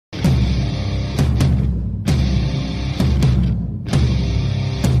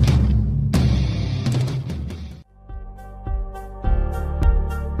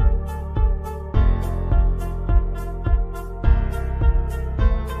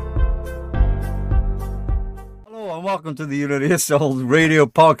welcome to the Unity of Souls radio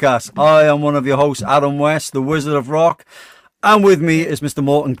podcast. I am one of your hosts, Adam West, the Wizard of Rock, and with me is Mr.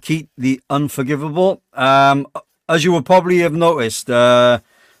 Morton Keat, the Unforgivable. As you will probably have noticed,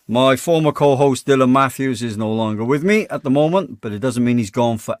 my former co-host Dylan Matthews is no longer with me at the moment, but it doesn't mean he's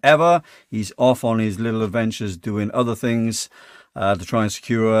gone forever. He's off on his little adventures doing other things to try and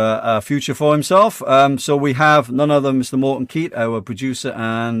secure a future for himself. So we have none other than Mr. Morton Keat, our producer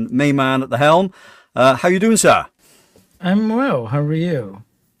and main man at the helm. How you doing, sir? I'm well. How are you?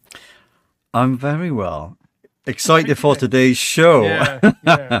 I'm very well. Excited for today's show.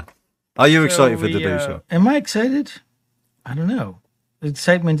 Yeah. Are you excited for today's show? Am I excited? I don't know.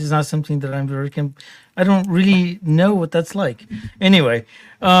 Excitement is not something that I don't really know what that's like. Anyway,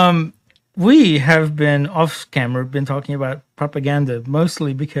 we have been off camera, been talking about propaganda,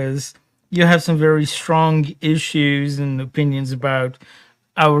 mostly because you have some very strong issues and opinions about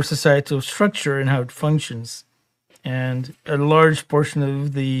our societal structure and how it functions. And a large portion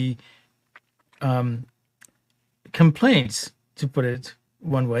of the complaints, to put it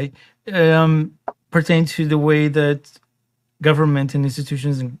one way, pertain to the way that government and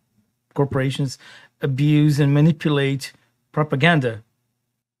institutions and corporations abuse and manipulate propaganda.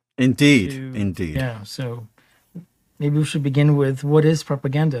 Indeed. Yeah, so maybe we should begin with, what is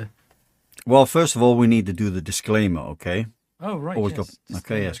propaganda? Well, first of all, we need to do the disclaimer, okay? Oh, right.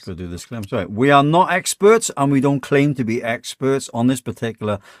 Yes, go do the disclaimer. Sorry. We are not experts, and we don't claim to be experts on this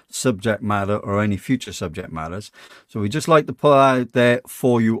particular subject matter or any future subject matters. So we just like to put out there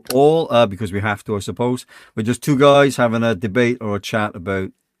for you all, because we have to, I suppose. We're just two guys having a debate or a chat about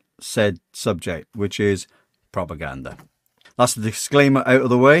said subject, which is propaganda. That's the disclaimer out of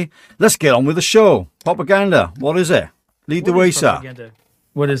the way. Let's get on with the show. Propaganda, what is it? Lead the way, sir.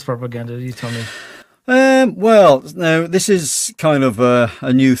 What is propaganda? You tell me. Well, now this is kind of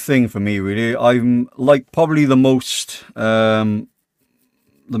a new thing for me, really. I'm like probably the majority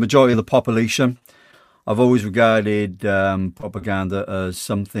of the population. I've always regarded propaganda as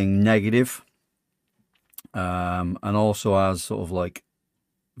something negative, and also as sort of like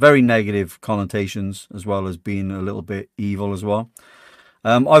very negative connotations, as well as being a little bit evil as well.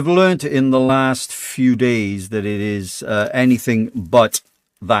 I've learned in the last few days that it is anything but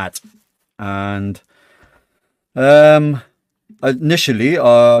that. And initially,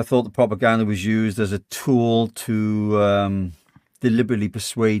 I thought the propaganda was used as a tool to deliberately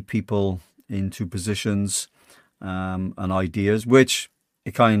persuade people into positions and ideas, which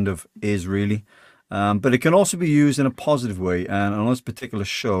it kind of is really. But it can also be used in a positive way. And on this particular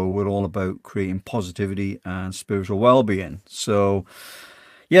show, we're all about creating positivity and spiritual well-being. So,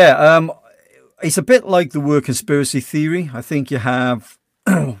 yeah, it's a bit like the word conspiracy theory. I think you have...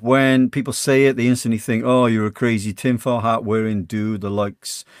 when people say it, they instantly think, oh, you're a crazy tinfoil hat wearing dude that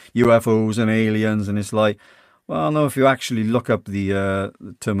likes UFOs and aliens. And it's like, well, no, if you actually look up the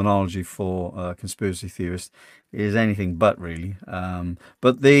terminology for conspiracy theorist, it is anything but really.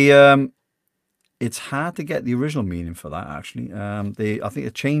 But it's hard to get the original meaning for that, actually. I think they're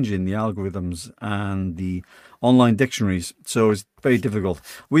changing the algorithms and the online dictionaries, so it's very difficult.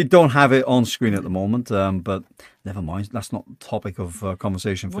 We don't have it on screen at the moment, but never mind. That's not the topic of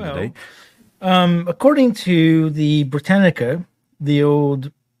conversation for today. According to the Britannica, the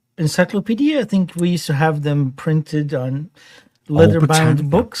old encyclopedia, I think we used to have them printed on leather-bound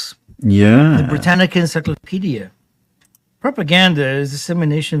books. Yeah. The Britannica Encyclopedia. Propaganda is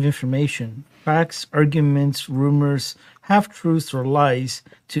dissemination of information, facts, arguments, rumors, half-truths, or lies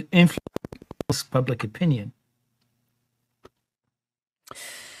to influence public opinion.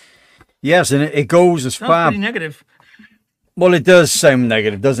 Yes, and it goes as far. Pretty negative. Well, it does sound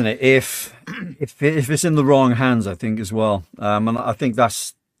negative, doesn't it? If it's in the wrong hands, I think as well. And I think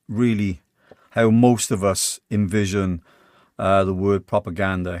that's really how most of us envision the word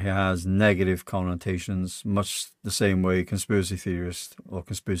propaganda. It has negative connotations, much the same way conspiracy theorist or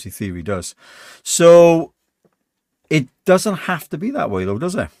conspiracy theory does. So it doesn't have to be that way, though,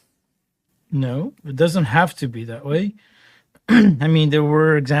 does it? No, it doesn't have to be that way. I mean, there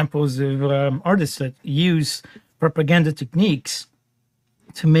were examples of artists that use propaganda techniques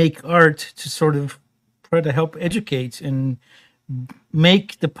to make art to sort of try to help educate and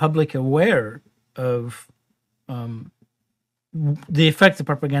make the public aware of the effect the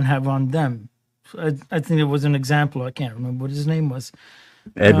propaganda have on them. I think there was an example. I can't remember what his name was.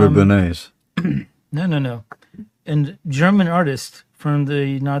 Edward Bernays. No. And German artist from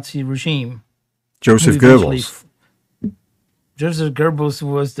the Nazi regime. Joseph Goebbels. Joseph Goebbels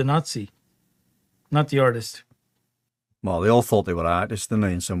was the Nazi, not the artist. Well, they all thought they were artists, didn't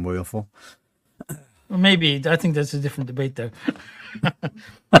they, in some way or form? Well, maybe. I think that's a different debate, though.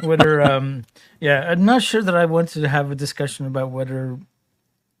 Whether, yeah, I'm not sure that I wanted to have a discussion about whether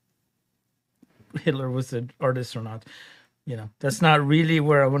Hitler was an artist or not. That's not really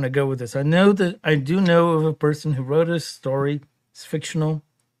where I want to go with this. I do know of a person who wrote a story, it's fictional,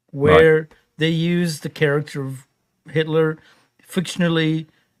 where they use the character of Hitler fictionally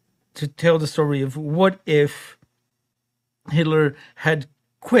to tell the story of what if Hitler had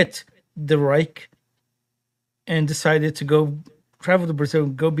quit the Reich and decided to go travel to Brazil,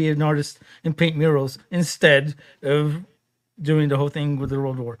 go be an artist and paint murals instead of doing the whole thing with the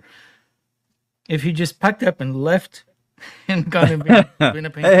World War. If he just packed up and left and gone and been a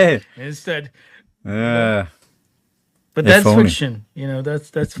painter instead. Yeah. But that's fiction.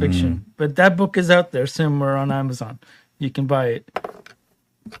 That's fiction. But that book is out there somewhere on Amazon. You can buy it.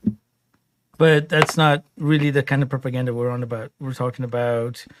 But that's not really the kind of propaganda we're on about. We're talking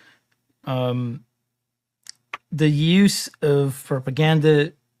about the use of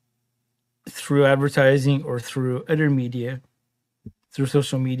propaganda through advertising or through other media, through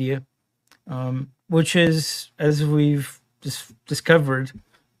social media, which is, as we've discovered,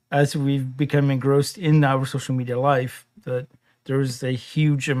 as we've become engrossed in our social media life, that there's a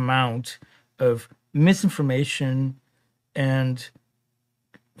huge amount of misinformation and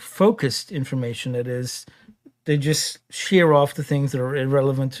focused information. That is, they just shear off the things that are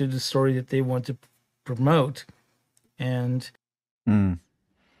irrelevant to the story that they want to promote. And and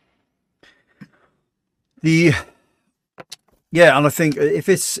I think if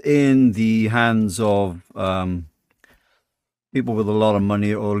it's in the hands of people with a lot of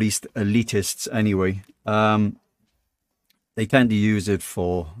money, or at least elitists anyway, they tend to use it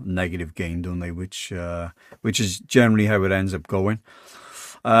for negative gain, don't they? Which is generally how it ends up going.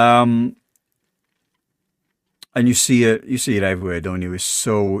 And you see it everywhere, don't you? It's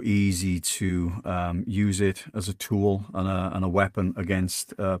so easy to use it as a tool and a weapon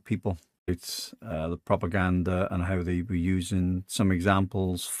against people. It's the propaganda and how they were using some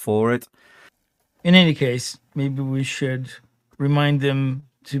examples for it. In any case, maybe we should remind them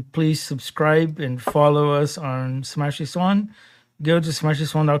to please subscribe and follow us on Smashy Swan. Go to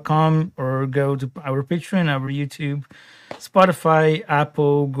smashyswan.com or go to our Patreon, our YouTube, Spotify,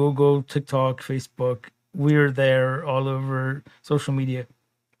 Apple, Google, TikTok, Facebook. We're there all over social media.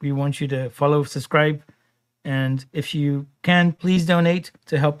 We want you to follow, subscribe, and if you can, please donate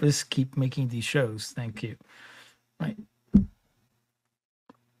to help us keep making these shows. Thank you. Right.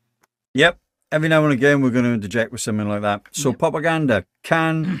 Yep. Every now and again, we're going to interject with something like that. So, propaganda,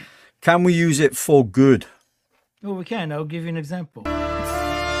 can we use it for good? Oh, we can. I'll give you an example.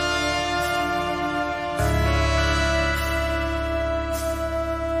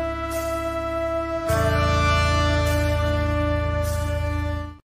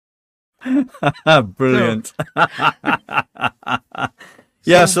 Brilliant.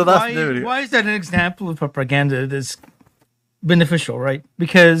 Yeah, so that's why is that an example of propaganda that's beneficial, right?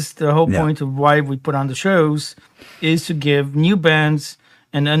 Because the whole point of why we put on the shows is to give new bands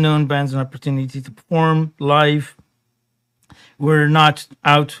and unknown bands an opportunity to perform live. We're not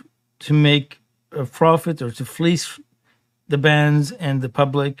out to make a profit or to fleece the bands and the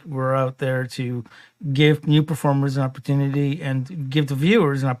public. We're out there to give new performers an opportunity and give the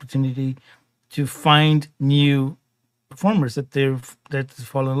viewers an opportunity to find new performers that they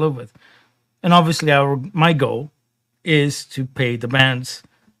fall in love with. And obviously my goal is to pay the bands,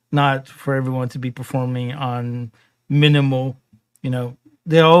 not for everyone to be performing on minimal,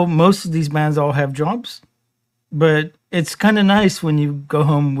 most of these bands all have jobs, but it's kind of nice when you go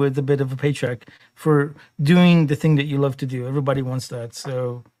home with a bit of a paycheck for doing the thing that you love to do. Everybody wants that.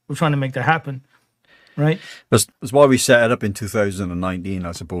 So we're trying to make that happen. Right. That's why we set it up in 2019,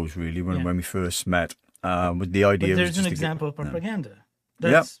 I suppose, really, when we first met, with the idea. But there's an example of propaganda.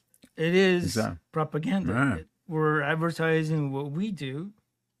 It is propaganda. Right. We're advertising what we do,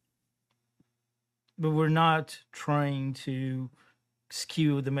 but we're not trying to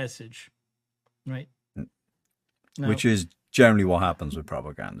skew the message, right? No. Which is generally what happens with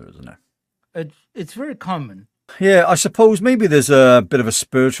propaganda, isn't it? It's very common. Yeah, I suppose maybe there's a bit of a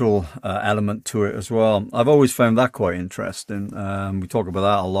spiritual element to it as well. I've always found that quite interesting. We talk about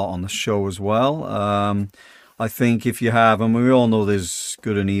that a lot on the show as well. I think if you have, and we all know there's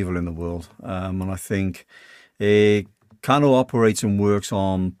good and evil in the world, and I think it kind of operates and works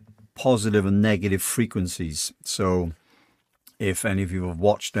on positive and negative frequencies. So if any of you have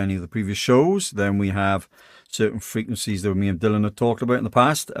watched any of the previous shows, then we have certain frequencies that me and Dylan have talked about in the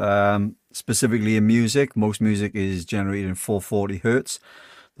past. Specifically in music, most music is generated in 440 hertz.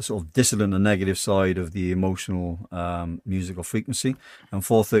 sort of dissonant and negative side of the emotional musical frequency, and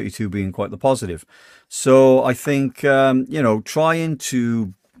 432 being quite the positive. So I think, trying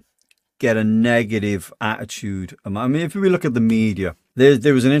to get a negative attitude. I mean, if we look at the media,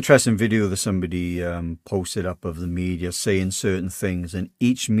 there was an interesting video that somebody posted up of the media saying certain things, and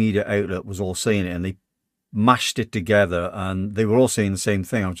each media outlet was all saying it, and they mashed it together, and they were all saying the same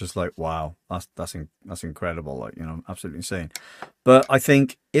thing. I was just like, wow, that's incredible, like, absolutely insane. But I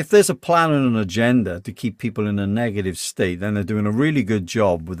think if there's a plan and an agenda to keep people in a negative state, then they're doing a really good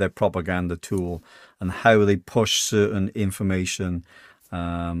job with their propaganda tool and how they push certain information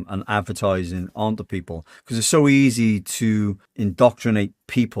and advertising onto people, because it's so easy to indoctrinate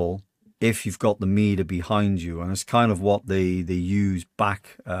people if you've got the media behind you. And it's kind of what they used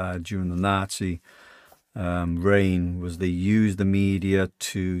back during the Nazi reign, was they used the media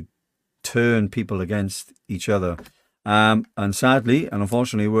to turn people against each other, and sadly and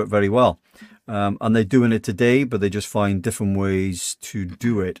unfortunately it worked very well, and they're doing it today, but they just find different ways to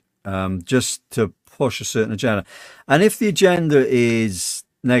do it, just to push a certain agenda. And if the agenda is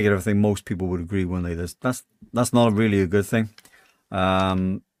negative, I think most people would agree one day that's not really a good thing.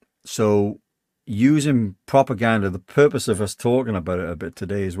 So using propaganda, the purpose of us talking about it a bit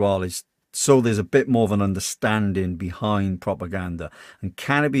today as well, is so there's a bit more of an understanding behind propaganda. And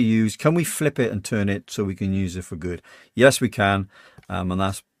can it be used? Can we flip it and turn it so we can use it for good? Yes, we can. And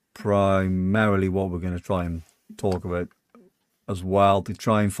that's primarily what we're going to try and talk about as well, to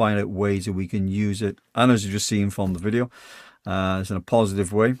try and find out ways that we can use it. And as you've just seen from the video, it's in a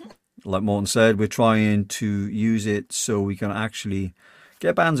positive way. Like Morten said, we're trying to use it so we can actually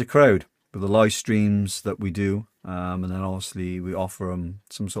get bands a crowd with the live streams that we do. And then obviously we offer them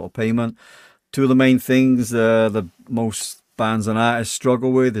some sort of payment. Two of the main things the most bands and artists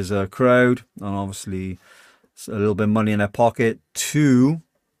struggle with is a crowd, and obviously a little bit of money in their pocket to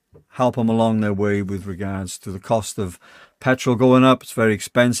help them along their way with regards to the cost of petrol going up. It's very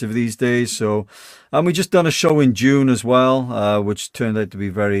expensive these days. So, and we just done a show in June as well, which turned out to be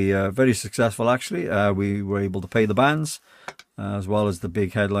very successful actually. We were able to pay the bands as well as the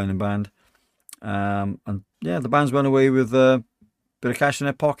big headlining band. And yeah, the bands went away with a bit of cash in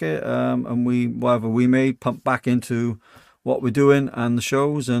their pocket, and whatever we made pumped back into what we're doing and the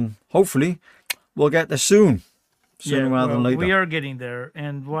shows, and hopefully we'll get there sooner rather than later. We are getting there.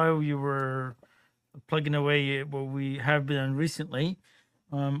 And while you were plugging away what we have been recently,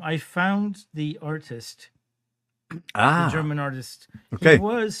 I found the artist, the German artist. Okay.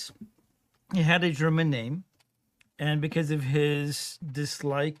 He had a German name, and because of his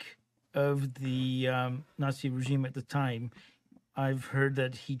dislike of the Nazi regime at the time, I've heard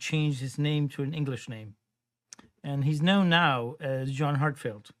that he changed his name to an English name, and he's known now as John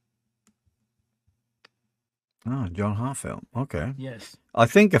Hartfield. John Hartfield. Okay. Yes. I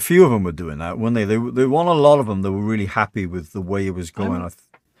think a few of them were doing that, weren't they? They won a lot of them. They were really happy with the way it was going.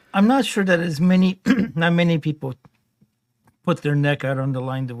 I'm not sure that not many people put their neck out on the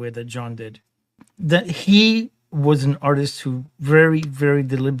line the way that John did. That he was an artist who very, very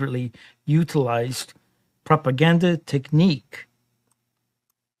deliberately utilized propaganda technique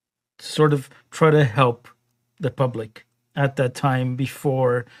to sort of try to help the public at that time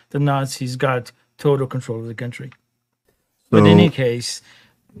before the Nazis got total control of the country. But in any case,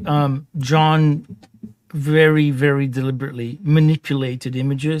 John very, very deliberately manipulated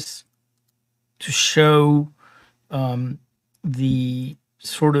images to show the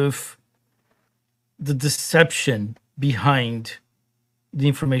sort of the deception behind the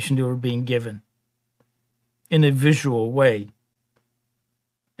information they were being given in a visual way.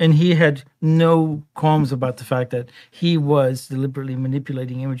 And he had no qualms about the fact that he was deliberately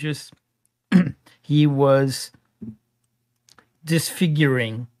manipulating images. He was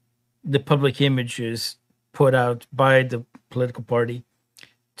disfiguring the public images put out by the political party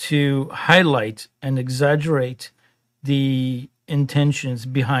to highlight and exaggerate the intentions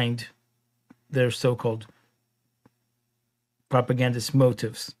behind their so-called propagandist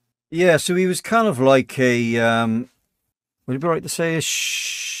motives. Yeah, so he was kind of like a, would it be right to say a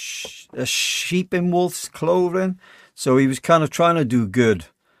sheep in wolf's clothing? So he was kind of trying to do good,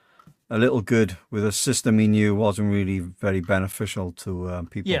 a little good, with a system he knew wasn't really very beneficial to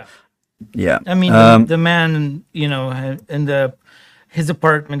people. Yeah. I mean, the man, his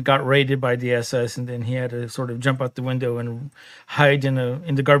apartment got raided by the SS, and then he had to sort of jump out the window and hide in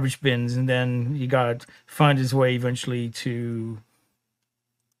the garbage bins, and then he found his way eventually to,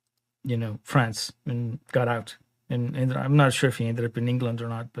 France, and got out. And I'm not sure if he ended up in England or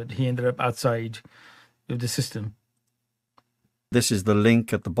not, but he ended up outside of the system. This is the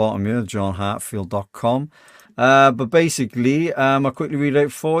link at the bottom here, johnhartfield.com. But basically, I'll quickly read it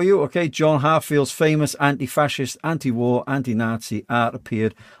out for you. Okay, John Hartfield's famous anti-fascist, anti-war, anti-Nazi art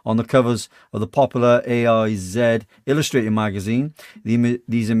appeared on the covers of the popular AIZ Illustrated magazine.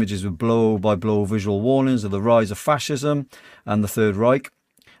 These images were blow-by-blow visual warnings of the rise of fascism and the Third Reich.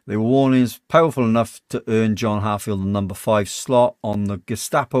 They were warnings powerful enough to earn John Hartfield the number 5 slot on the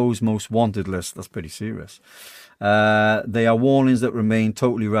Gestapo's most wanted list. That's pretty serious. They are warnings that remain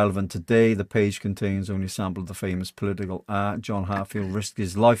totally relevant today. The page contains only a sample of the famous political art John Hartfield risked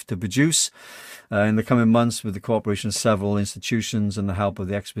his life to produce. In the coming months, with the cooperation of several institutions and the help of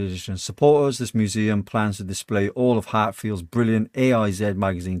the exposition supporters, this museum plans to display all of Hartfield's brilliant AIZ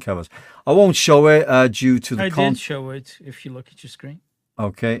magazine covers. I won't show it due to the I did show it if you look at your screen.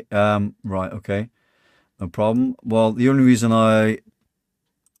 Okay, right, okay. No problem. Well, the only reason I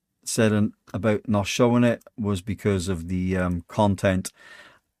said about not showing it was because of the content.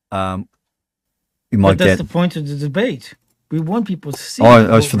 You might But that's get. the point of the debate. We want people to see.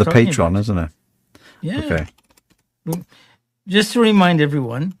 Oh, it's for what the we're talking Patreon, about. isn't it? Yeah. Okay. Just to remind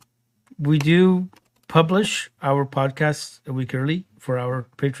everyone, we do publish our podcasts a week early for our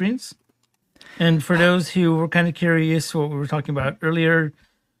patrons. And for those who were kind of curious what we were talking about earlier,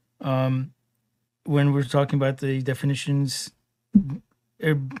 when we were talking about the definitions,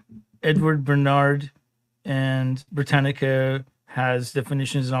 Edward Bernard and Britannica has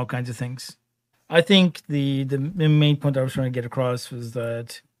definitions and all kinds of things. I think the main point I was trying to get across was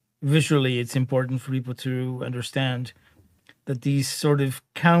that visually it's important for people to understand that these sort of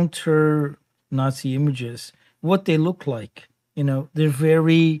counter Nazi images, what they look like, they're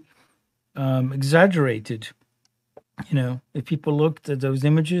very exaggerated. If people looked at those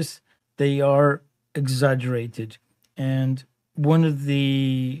images, they are exaggerated. And one of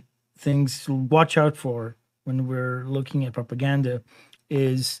the things to watch out for when we're looking at propaganda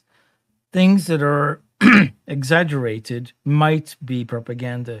is things that are exaggerated might be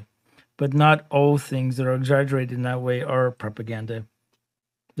propaganda, but not all things that are exaggerated in that way are propaganda.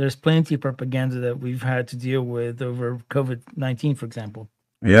 There's plenty of propaganda that we've had to deal with over COVID-19, for example.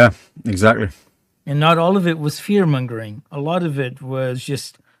 Yeah, exactly. And not all of it was fear mongering. A lot of it was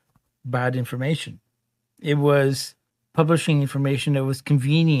just bad information. It was publishing information that was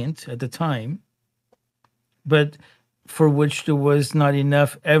convenient at the time, but for which there was not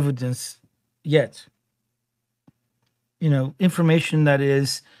enough evidence yet. Information that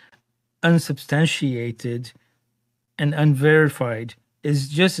is unsubstantiated and unverified is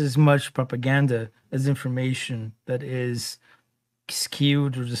just as much propaganda as information that is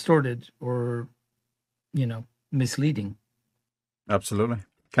skewed or distorted or misleading. Absolutely.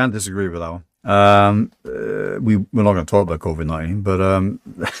 Can't disagree with that one. We're not going to talk about COVID-19, but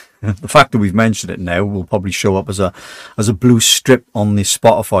the fact that we've mentioned it now will probably show up as a blue strip on the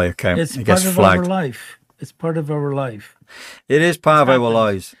Spotify account. It's it part gets of flagged. our life. It's part of our life. It is part of our happened.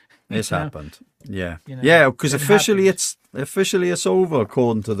 lives. It's happened. Yeah. Yeah, because officially it's over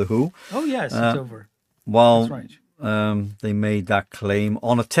according to the WHO. Oh yes, it's over. Well, That's right. They made that claim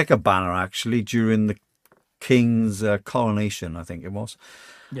on a ticker banner actually during the King's coronation, I think it was.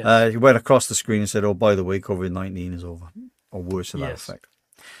 Yes. He went across the screen and said, "Oh, by the way, COVID-19 is over," or worse to that Yes. effect.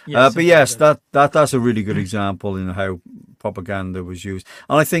 Yes, But yes, that's a really good example in how propaganda was used,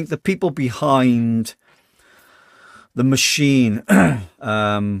 and I think the people behind the machine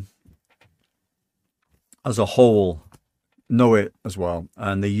as a whole know it as well,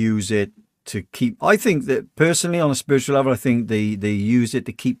 and they use it to keep. I think that personally, on a spiritual level, I think they use it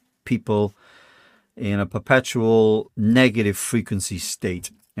to keep people in a perpetual negative frequency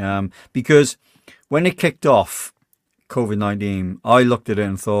state. Because when it kicked off COVID-19, I looked at it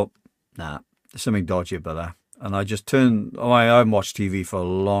and thought, nah, there's something dodgy about that. And I just turned, I haven't watched TV for a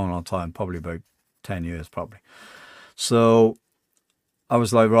long, long time, probably about 10 years, probably. So I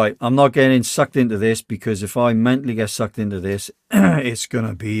was like, right, I'm not getting sucked into this, because if I mentally get sucked into this, it's going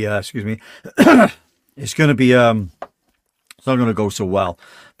to be, it's going to be, it's not going to go so well,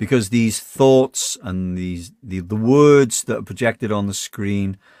 because these thoughts and the words that are projected on the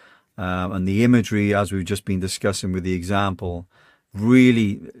screen and the imagery, as we've just been discussing with the example,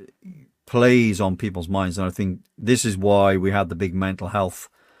 really plays on people's minds. And I think this is why we had the big mental health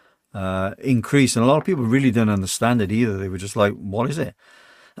increase. And a lot of people really didn't understand it either. They were just like, what is it?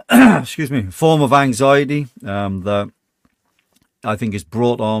 Excuse me. Form of anxiety that I think is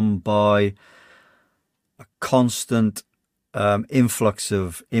brought on by a constant influx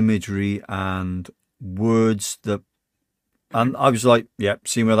of imagery and words and I was like,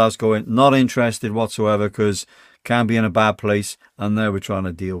 seeing where that's going, not interested whatsoever, because can be in a bad place, and now we're trying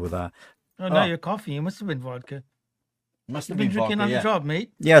to deal with that. Oh, no, your coffee. It must have been vodka. Must You've have been been drinking vodka, on the yeah. job,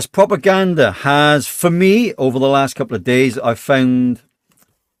 mate. Yes, propaganda has, for me, over the last couple of days, I found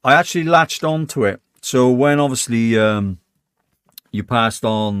I actually latched onto it. So when obviously you passed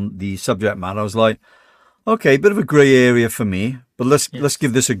on the subject matter, I was like, okay, bit of a grey area for me, but let's Yes.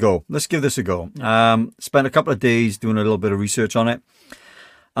 give this a go. Let's give this a go. Yes. Spent a couple of days doing a little bit of research on it,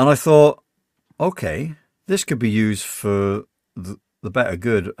 and I thought, okay, this could be used for the better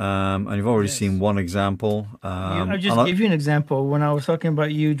good. And you've already seen Yes. one example. I And just gave you an example when I was talking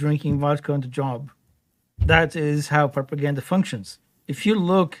about you drinking vodka on the job. That is how propaganda functions. If you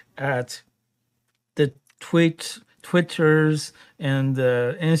look at the Twitters and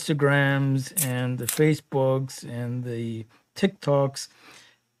the Instagrams and the Facebooks and the TikToks,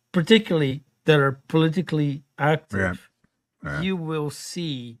 particularly that are politically yeah, active, yeah. you will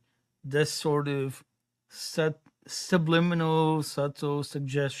see this sort of subliminal, subtle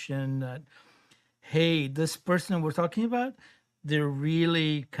suggestion that, hey, this person we're talking about, they're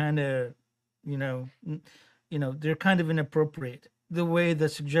really kind of, you know, they're kind of inappropriate. The way they're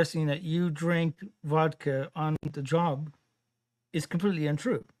suggesting that you drink vodka on the job is completely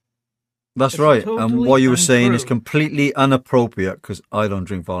untrue. That's It's right. And what totally you were saying is untrue. completely inappropriate because I don't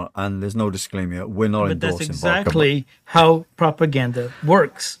drink vodka, and there's no disclaimer. We're not But that's endorsing vodka. exactly how propaganda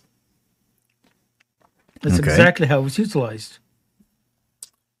works. That's Okay. exactly how it's utilized.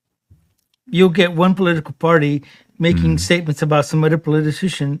 You'll get one political party making statements about some other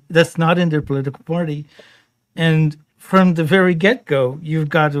politician that's not in their political party. And from the very get go, you've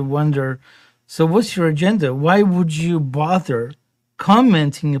got to wonder, so what's your agenda? Why would you bother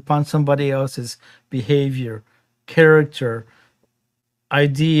commenting upon somebody else's behavior, character,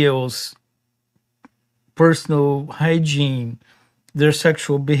 ideals, personal hygiene, their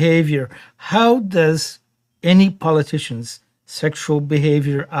sexual behavior? How does any politician's sexual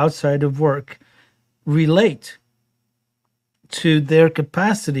behavior outside of work relate to their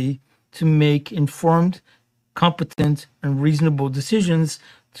capacity to make informed, competent, and reasonable decisions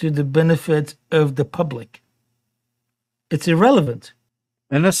to the benefit of the public? It's irrelevant.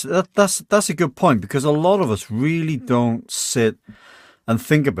 And that's a good point because a lot of us really don't sit and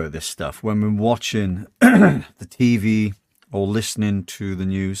think about this stuff when we're watching the TV or listening to the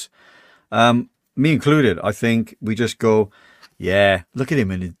news. Me included. I think we just go, yeah, look at him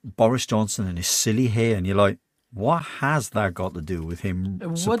and Boris Johnson and his silly hair, and you're like, what has that got to do with him What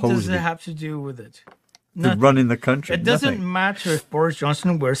does supposedly it have to do with it? running the country? It doesn't Nothing. matter if Boris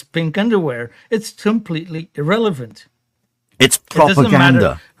Johnson wears pink underwear. It's completely irrelevant. It's It doesn't matter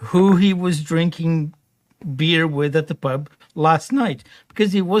propaganda. who he was drinking beer with at the pub last night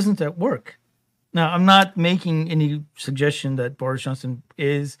because he wasn't at work. Now, I'm not making any suggestion that Boris Johnson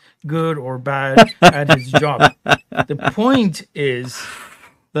is good or bad at his job. The point is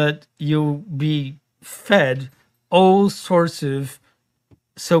that you'll be fed all sorts of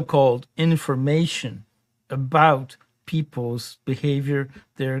so-called information about people's behavior,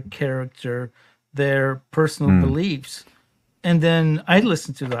 their character, their personal beliefs. And then I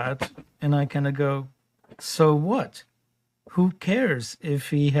listen to that and I kind of go, so what? Who cares if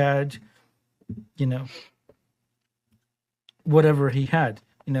he had, whatever he had?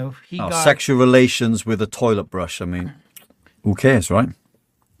 He got. Sexual relations with a toilet brush. I mean, who cares, right?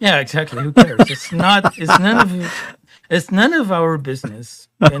 Yeah, exactly. Who cares? It's not. It's none of our business,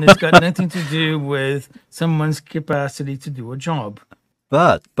 and it's got nothing to do with someone's capacity to do a job.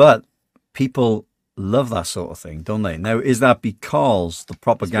 But people love that sort of thing, don't they? Now, is that because the It's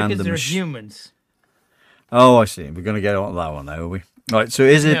propaganda because they're machine? humans. Oh, I see. We're going to get on that one now, are we? Right. So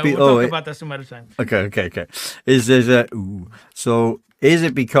is it? Yeah, we'll talk about that some other time. Okay. Is there so is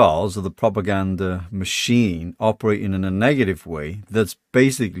it because of the propaganda machine operating in a negative way that's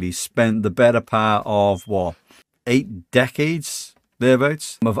basically spent the better part of 8 decades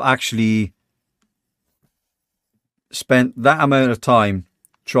thereabouts of actually spent that amount of time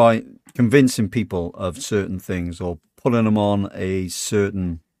convincing people of certain things or putting them on a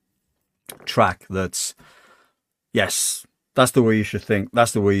certain track that's, yes, that's the way you should think,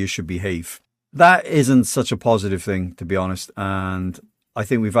 that's the way you should behave. That isn't such a positive thing, to be honest. And I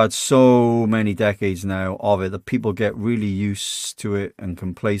think we've had so many decades now of it that people get really used to it and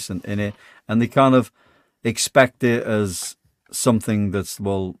complacent in it. And they kind of expect it as something that's,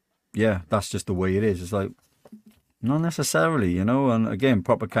 well, yeah, that's just the way it is. It's like, not necessarily, And again,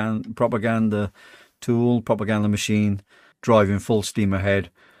 propaganda tool, propaganda machine, driving full steam ahead,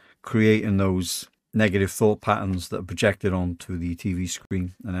 creating those negative thought patterns that are projected onto the TV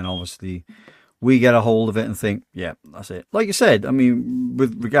screen. And then obviously we get a hold of it and think, yeah, that's it. Like you said, I mean,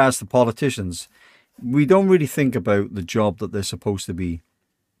 with regards to politicians, we don't really think about the job that they're supposed to be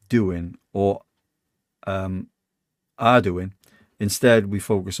doing or are doing. Instead, we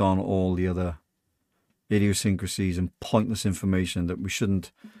focus on all the other idiosyncrasies and pointless information that we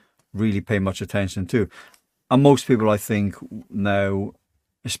shouldn't really pay much attention to. And most people, I think, now,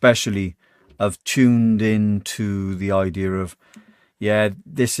 especially, have tuned into the idea of, yeah,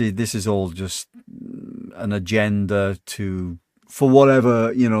 this is all just an agenda for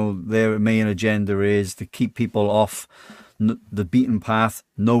whatever, their main agenda is, to keep people off the beaten path,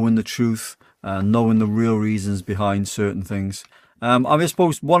 knowing the truth, knowing the real reasons behind certain things. I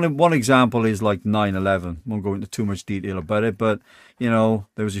suppose one example is like 9/11. Won't go into too much detail about it, but there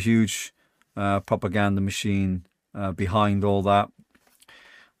was a huge propaganda machine behind all that.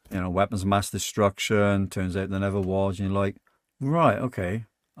 Weapons of mass destruction. Turns out there never was. And you're like, right, okay.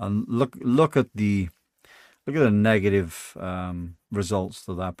 And look at the negative results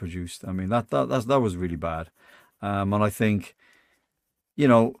that produced. I mean, that was really bad. And I think,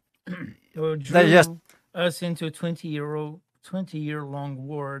 Well, they just drew us into a 20-year-long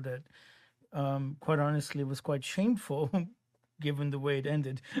war that, quite honestly, was quite shameful, given the way it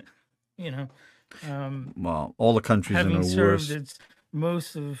ended. You know, um, well, all the countries in having a served, worse. it's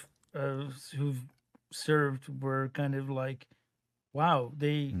most of who've served were kind of like, wow,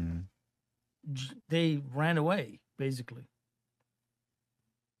 Mm. they ran away basically.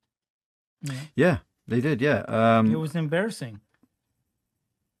 You know, Yeah, they did. Yeah. it was embarrassing.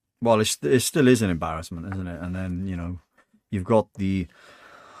 Well, it still is an embarrassment, isn't it? And then you've got Mr.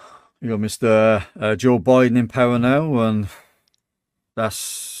 Joe Biden in power now, and that's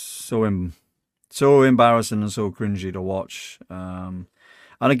so embarrassing and so cringy to watch. And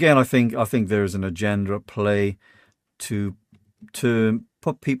again, I think there is an agenda at play to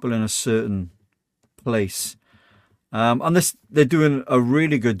put people in a certain place. And they're doing a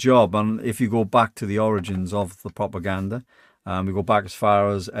really good job. And if you go back to the origins of the propaganda, we go back as far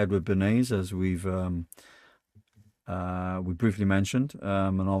as Edward Bernays, as we briefly mentioned,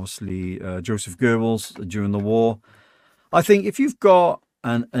 and obviously Joseph Goebbels during the war. I think if you've got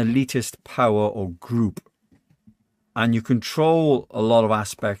an elitist power or group and you control a lot of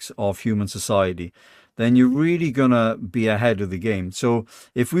aspects of human society, then you're really going to be ahead of the game. So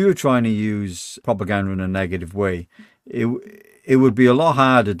if we were trying to use propaganda in a negative way, it would be a lot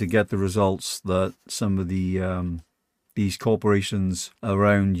harder to get the results that some of these corporations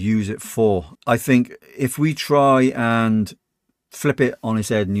around use it for. I think if we try and flip it on its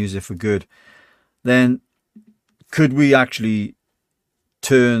head and use it for good, then could we actually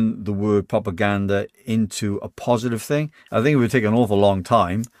turn the word propaganda into a positive thing? I think it would take an awful long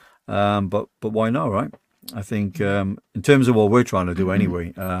time, but why not, right? I think in terms of what we're trying to do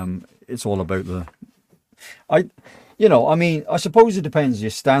anyway, it's all about I suppose it depends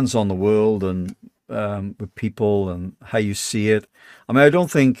your stance on the world and with people and how you see it. I mean, I don't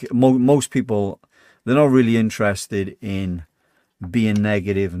think most people, they're not really interested in being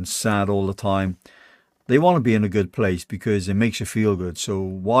negative and sad all the time. They want to be in a good place because it makes you feel good. So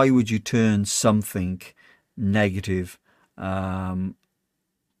why would you turn something negative and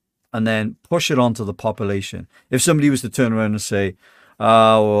then push it onto the population? If somebody was to turn around and say,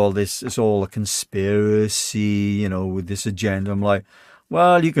 "Oh, well, this is all a conspiracy, with this agenda," I'm like,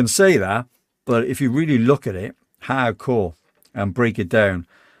 well, you can say that, but if you really look at it hardcore and break it down,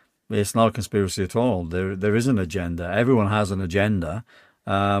 it's not a conspiracy at all. There is an agenda. Everyone has an agenda.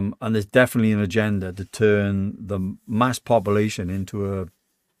 And there's definitely an agenda to turn the mass population into a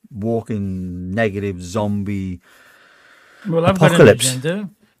walking negative zombie Well, I've got an apocalypse. agenda,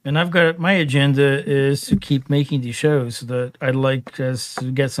 and I've got my agenda is to keep making these shows. So that I'd like us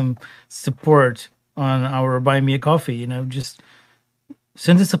to get some support on our Buy Me a Coffee. Just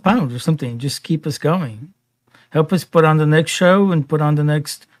send us £1 or something. Just keep us going. Help us put on the next show and put on the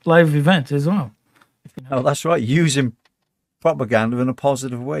next live event as well. Oh, that's right. Using propaganda in a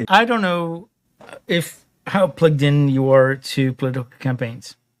positive way. I don't know if how plugged in you are to political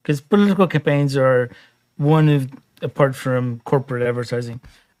campaigns, because political campaigns are one of, apart from corporate advertising,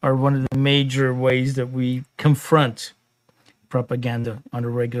 are one of the major ways that we confront propaganda on a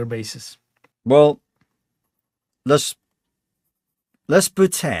regular basis. Well, let's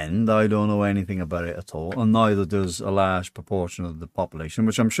pretend I don't know anything about it at all, and neither does a large proportion of the population,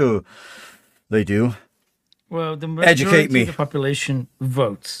 which I'm sure they do. Well, the Educate majority me. of the population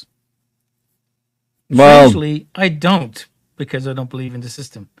votes. Well, Strangely, I don't, because I don't believe in the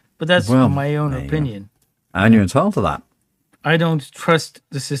system. But that's well, my own there you go. opinion. And you're entitled to that. I don't trust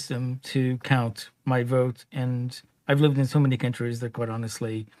the system to count my vote, and I've lived in so many countries that, quite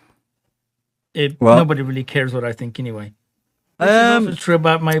honestly, Well, nobody really cares what I think anyway. Which is also um, true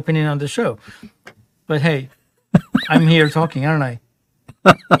about my opinion on the show. But hey, I'm here talking, aren't I?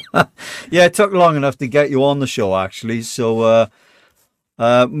 Yeah, it took long enough to get you on the show, actually. So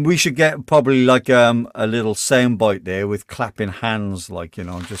we should get probably like a little soundbite there with clapping hands, like,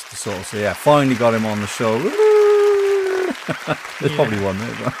 just to sort of say, yeah, finally got him on the show. There's probably one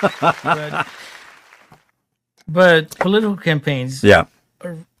there. But political campaigns, Yeah.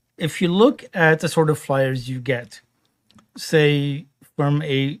 if you look at the sort of flyers you get, say from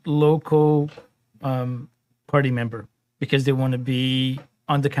a local party member, because they want to be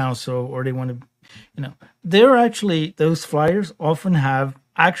on the council or they want to, they're actually, those flyers often have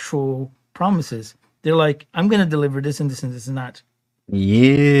actual promises. They're like, I'm going to deliver this and this and this and that.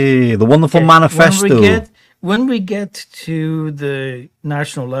 Yeah, the wonderful Okay, manifesto. When we get to the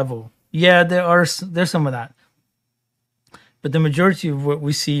national level, yeah, there's some of that. But the majority of what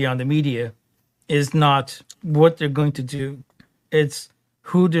we see on the media is not what they're going to do. It's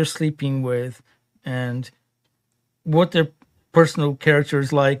who they're sleeping with and what their personal character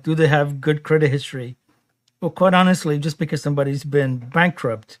is like. Do they have good credit history? Well, quite honestly, just because somebody's been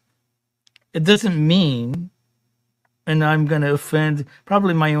bankrupt, it doesn't mean, and I'm going to offend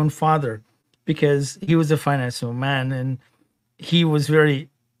probably my own father, because he was a financial man and he was very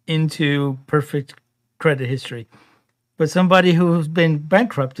into perfect credit history. But somebody who's been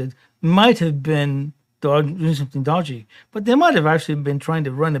bankrupted might have been doing something dodgy, but they might have actually been trying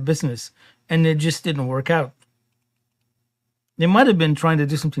to run a business and it just didn't work out. They might have been trying to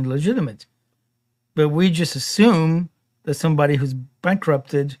do something legitimate, but we just assume that somebody who's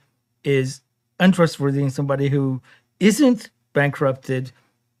bankrupted is untrustworthy and somebody who isn't bankrupted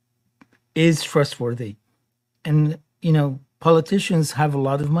is trustworthy. And, politicians have a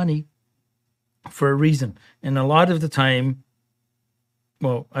lot of money for a reason. And a lot of the time,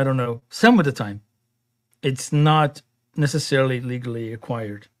 well, I don't know, some of the time, it's not necessarily legally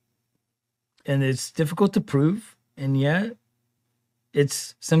acquired. And it's difficult to prove. And yet,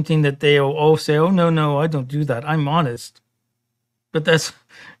 it's something that they'll all say, oh, no, I don't do that. I'm honest. But that's,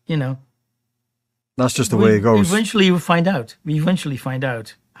 That's just the way it goes. Eventually, we find out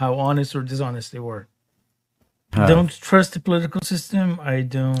how honest or dishonest they were. Don't trust the political system. I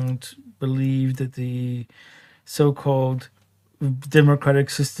don't believe that the so-called democratic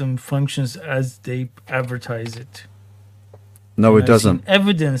system functions as they advertise it. No, And it I've seen doesn't.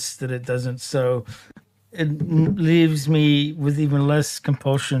 evidence that it doesn't. So it leaves me with even less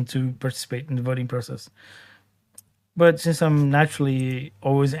compulsion to participate in the voting process. But since I'm naturally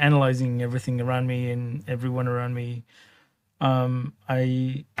always analyzing everything around me and everyone around me, I've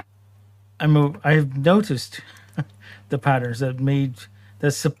noticed the patterns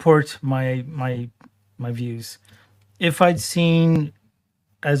that support my views. If I'd seen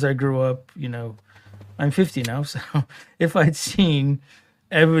as I grew up, I'm 50 now, so if I'd seen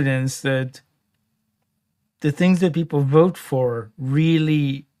evidence that the things that people vote for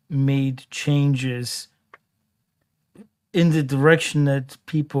really made changes in the direction that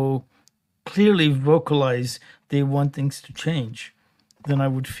people clearly vocalize they want things to change, then I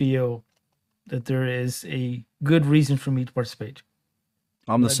would feel that there is a good reason for me to participate.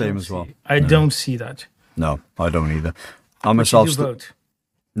 I'm the I same don't as well. see- I don't see that. No, I don't either. I But you myself. do vote.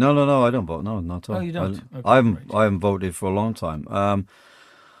 No, I don't vote. No, not at all. Oh, you don't? Okay, I haven't. right. I haven't voted for a long time.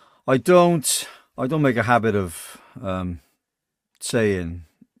 I don't. I don't make a habit of saying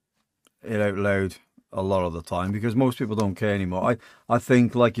it out loud a lot of the time because most people don't care anymore. I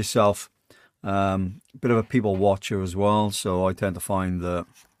think, like yourself, a bit of a people watcher as well. So I tend to find that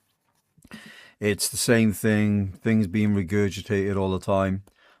it's the same thing, things being regurgitated all the time,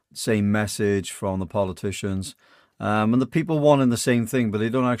 same message from the politicians. And the people wanting the same thing, but they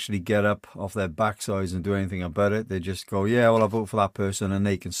don't actually get up off their backsides and do anything about it. They just go, yeah, well, I vote for that person and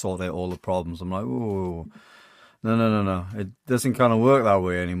they can sort out all the problems. I'm like, oh, no. It doesn't kind of work that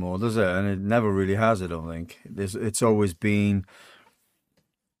way anymore, does it? And it never really has, I don't think. It's always been,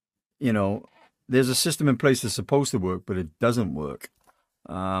 there's a system in place that's supposed to work, but it doesn't work.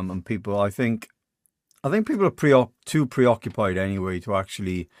 And people, I think people are too preoccupied anyway to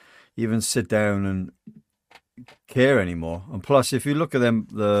actually even sit down and care anymore. And plus, if you look at them,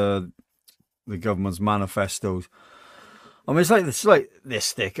 the government's manifestos, I mean, it's like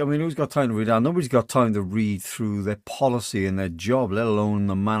this thick. I mean, who's got time to read that? Nobody's got time to read through their policy and their job, let alone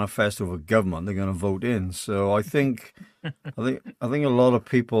the manifesto of a government they're going to vote in. So I think a lot of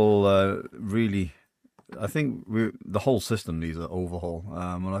people really. I think the whole system needs an overhaul,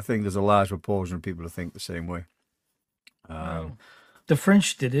 and I think there's a large proportion of people who think the same way. Wow. The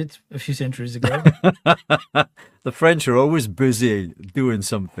French did it a few centuries ago. The French are always busy doing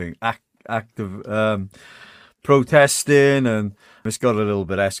something, active protesting, and it's got a little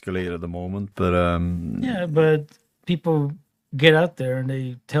bit escalated at the moment. But Yeah, but people get out there and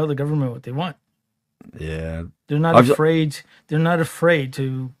they tell the government what they want. Yeah, They're not I've afraid. They're not afraid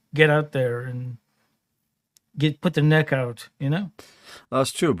to get out there and put their neck out.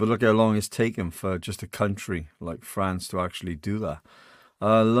 that's true. But look how long it's taken for just a country like France to actually do that.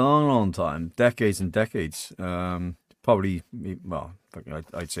 A long, long time, decades and decades. Probably, well,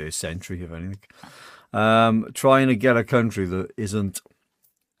 I'd say a century, if anything. Trying to get a country that isn't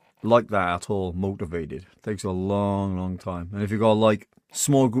like that at all motivated takes a long, long time. And if you've got like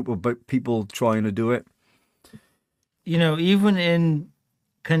small group of people trying to do it, Even in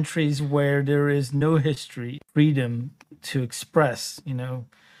countries where there is no history, freedom to express,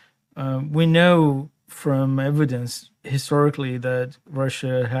 we know from evidence historically that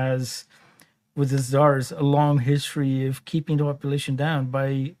Russia has, with its czars, a long history of keeping the population down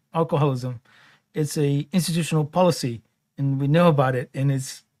by alcoholism. It's a institutional policy, and we know about it, and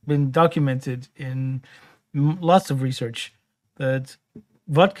it's been documented in lots of research that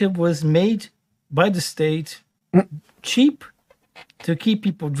vodka was made by the state cheap to keep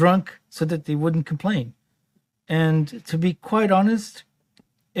people drunk so that they wouldn't complain. And to be quite honest,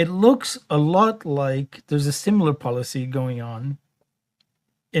 it looks a lot like there's a similar policy going on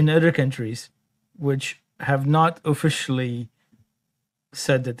in other countries which have not officially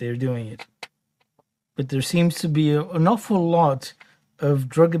said that they're doing it. But there seems to be an awful lot of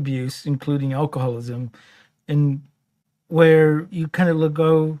drug abuse, including alcoholism, and where you kind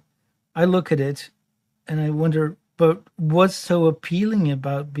of I look at it and I wonder, but what's so appealing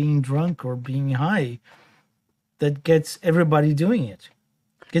about being drunk or being high that gets everybody doing it?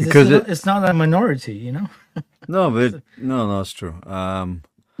 Because it's not a minority. no, but no, that's true.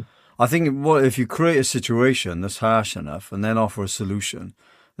 I think what if you create a situation that's harsh enough and then offer a solution,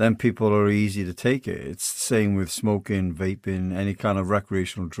 then people are easy to take it. It's the same with smoking, vaping, any kind of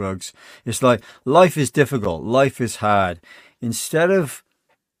recreational drugs. It's like life is difficult, life is hard. Instead of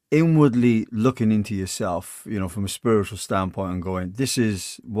inwardly looking into yourself, from a spiritual standpoint and going, this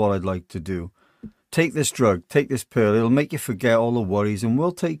is what I'd like to do. Take this drug, take this pill. It'll make you forget all the worries and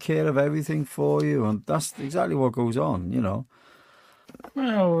we'll take care of everything for you. And that's exactly what goes on.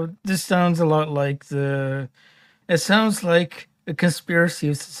 Well, this sounds a lot like it sounds like a conspiracy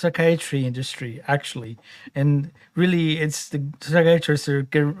of the psychiatry industry, actually. And really, it's the psychiatrists are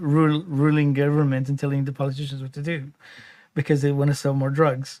ruling government and telling the politicians what to do because they want to sell more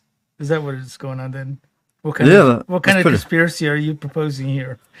drugs. Is that what is going on then? What kind of conspiracy are you proposing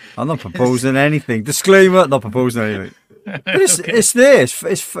here? I'm not proposing anything. Disclaimer: not proposing anything. But it's there.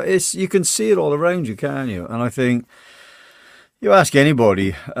 It's you can see it all around you, can't you? And I think you ask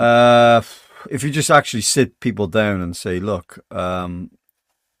anybody, if you just actually sit people down and say, look,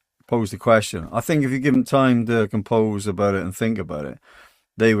 pose the question. I think if you give them time to compose about it and think about it,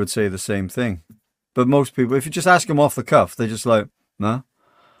 they would say the same thing. But most people, if you just ask them off the cuff, they're just like, nah.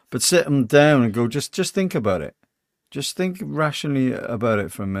 But sit them down and go, just think about it. Just think rationally about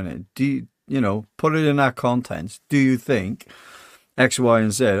it for a minute. Do you, put it in that context. Do you think X, Y,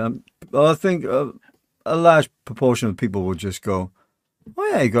 and Z? I think a large proportion of people will just go, oh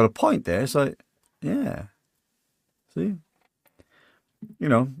yeah, you got a point there. It's like, yeah. See?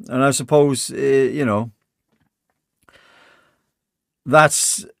 And I suppose,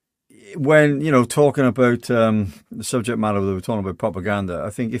 that's when, talking about the subject matter that we're talking about, propaganda, I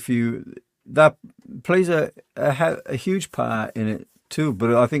think that plays a huge part in it too,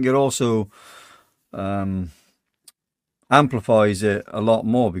 but I think it also amplifies it a lot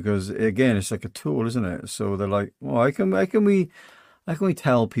more because, again, it's like a tool, isn't it? So they're like, well, how can we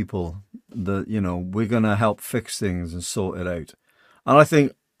tell people that, we're going to help fix things and sort it out? And I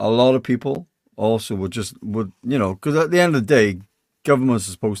think a lot of people also would, because at the end of the day, governments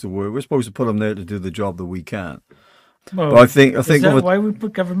are supposed to work. We're supposed to put them there to do the job that we can. Well, but I think is that why we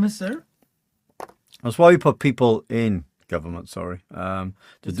put governments there? That's why we put people in government. Sorry, to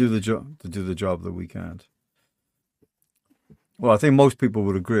do the job that we can't. Well, I think most people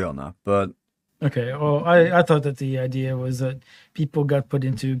would agree on that, but okay. Well, I thought that the idea was that people got put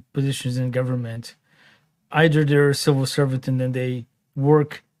into positions in government. Either they're a civil servant and then they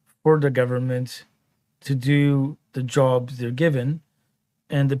work for the government to do the jobs they're given,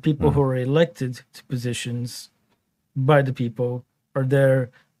 and the people who are elected to positions by the people are there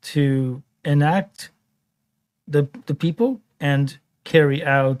to enact the people and carry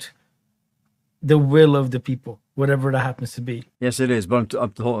out the will of the people, whatever that happens to be. Yes, it is. But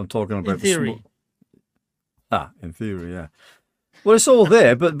I'm talking about in theory. In theory, yeah. Well, it's all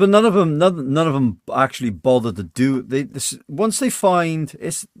there, but none of them actually bother to do. Once they find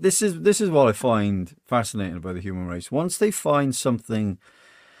this is what I find fascinating about the human race. Once they find something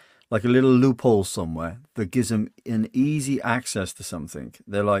like a little loophole somewhere that gives them an easy access to something.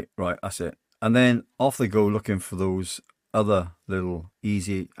 They're like, right, that's it. And then off they go looking for those other little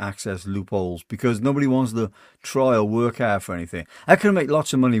easy access loopholes because nobody wants to try or work hard for anything. I can make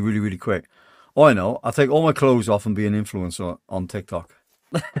lots of money really, really quick. Oh, I know. I'll take all my clothes off and be an influencer on TikTok.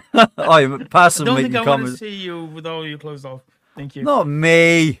 I'm passive Don't making think I want to comments. see you with all your clothes off. Thank you. Not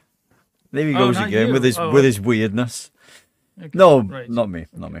me. There he Oh, goes not again you. with his Oh, with his weirdness. okay. No, Right. not me.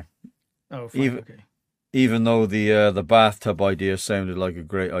 Not me. Oh, fine. Even Okay. even though the bathtub idea sounded like a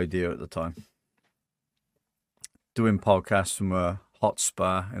great idea at the time. Doing podcasts from a hot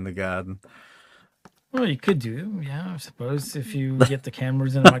spa in the garden. Well, you could do, yeah, I suppose, if you get the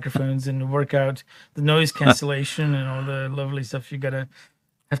cameras and the microphones and work out the noise cancellation and all the lovely stuff you gotta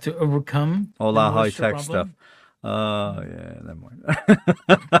have to overcome. All the that high moisture tech stuff. problem. Oh yeah, never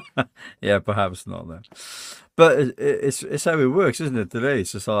mind. Yeah, perhaps not then. But it's how it works, isn't it? Today,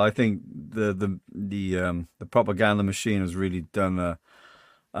 it's just I think the propaganda machine has really done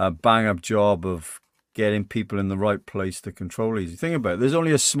a bang up job of getting people in the right place to control these. Think about it. There's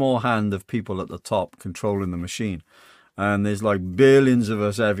only a small hand of people at the top controlling the machine, and there's like billions of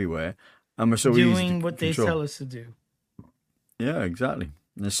us everywhere, and we're so easy Doing to what they control. tell us to do. Yeah, exactly.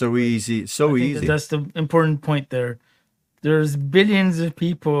 And it's so easy. It's so I think easy. that's the important point there. There's billions of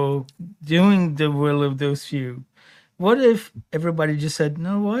people doing the will of those few. What if everybody just said,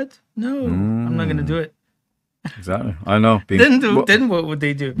 "No, what? No, I'm not going to do it." Exactly. I know. Then what would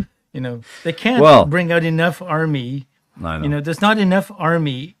they do? They can't Well- bring out enough army. I know. There's not enough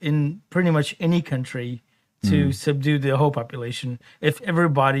army in pretty much any country to subdue the whole population if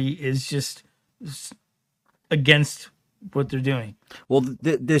everybody is just against what they're doing. Well,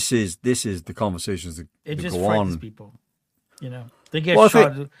 this is the conversations that, It that just go frightens on. people. They get Well, I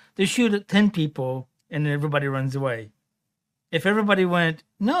shot. think- They shoot at 10 people and everybody runs away. If everybody went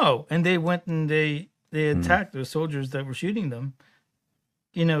no, and they went and they attacked the soldiers that were shooting them,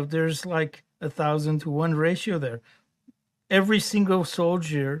 there's like 1,000 to 1 ratio there. Every single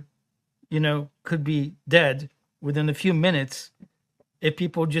soldier, could be dead within a few minutes if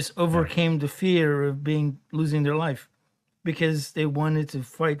people just overcame the fear of losing their life because they wanted to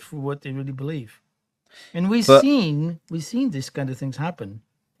fight for what they really believe. And we've seen these kind of things happen.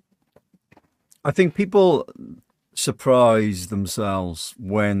 I think people surprise themselves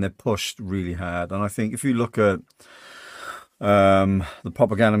when they're pushed really hard, and I think if you look at the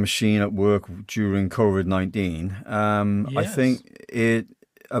propaganda machine at work during COVID-19, I Yes. think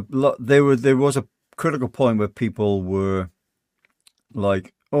there was a critical point where people were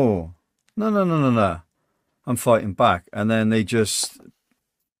like, "Oh, no, I'm fighting back," and then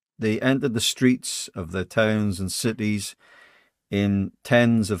they entered the streets of their towns and cities in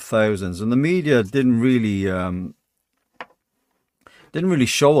tens of thousands, and the media didn't really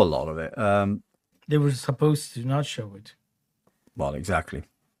show a lot of it. They were supposed to not show it. Well, exactly,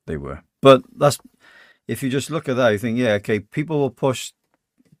 they were. But if you just look at that, you think, yeah, okay, people were pushed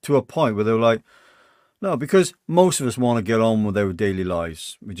to a point where they were like, no, because most of us want to get on with our daily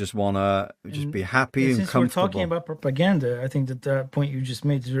lives. We just want to just be happy and Since comfortable. we're talking about propaganda, I think that point you just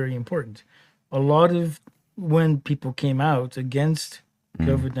made is very important. A lot of when people came out against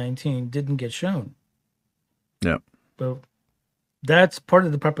COVID-19 didn't get shown. Yeah, But that's part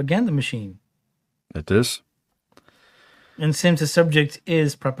of the propaganda machine. it is. And since the subject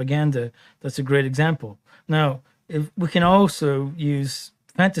is propaganda, that's a great example. Now, if we can also use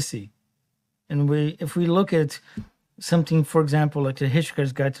fantasy, and if we look at something, for example, like the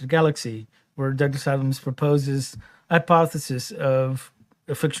Hitchhiker's Guide to the Galaxy, where Douglas Adams proposes a hypothesis of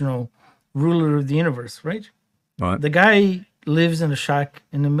a fictional ruler of the universe, right? Right. The guy lives in a shack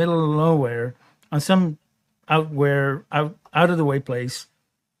in the middle of nowhere on some out of the way place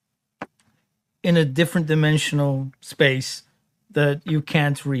in a different dimensional space that you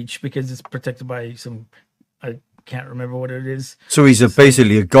can't reach because it's protected by I can't remember what it is. So he's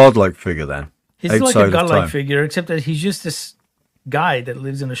basically a godlike figure then. He's like outside a of godlike time. figure, except that he's just this guy that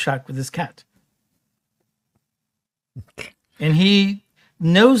lives in a shack with his cat. And he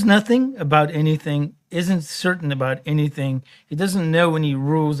knows nothing about anything, isn't certain about anything. He doesn't know any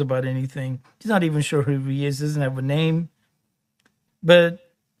rules about anything. He's not even sure who he is, doesn't have a name. But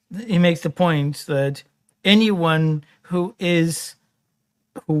he makes the point that anyone who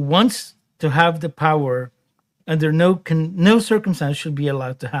wants to have the power under no circumstance should be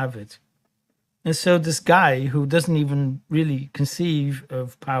allowed to have it. And so this guy who doesn't even really conceive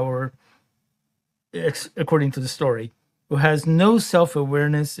of power, according to the story, who has no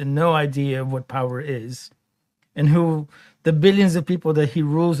self-awareness and no idea of what power is, and who the billions of people that he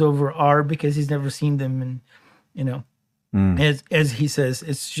rules over are because he's never seen them, and As he says,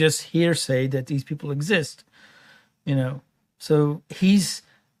 it's just hearsay that these people exist. So he's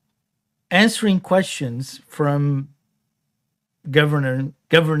answering questions from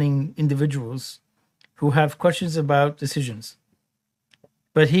governing individuals who have questions about decisions,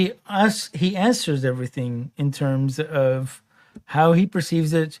 but he answers everything in terms of how he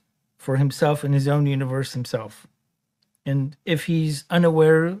perceives it for himself in his own universe himself. And if he's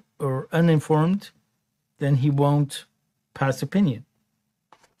unaware or uninformed, then he won't pass opinion.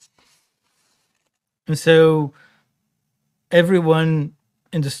 And so everyone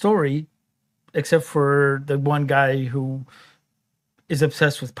in the story, except for the one guy who is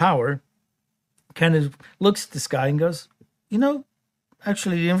obsessed with power, kind of looks at this guy and goes,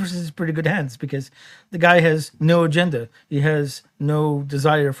 actually the universe is in pretty good hands, because the guy has no agenda. He has no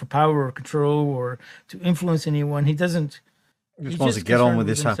desire for power or control or to influence anyone. He doesn't. Just wants to get on with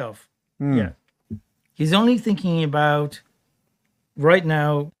his himself. Yeah. He's only thinking about right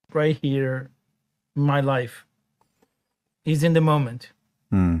now, right here, my life. He's in the moment.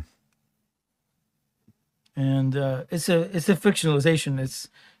 And it's a fictionalization.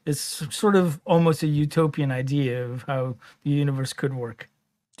 It's sort of almost a utopian idea of how the universe could work.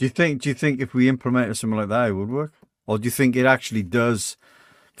 Do you think if we implemented something like that, it would work? Or do you think it actually does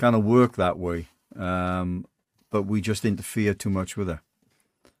kind of work that way, but we just interfere too much with it?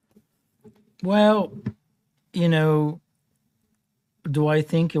 Well, do I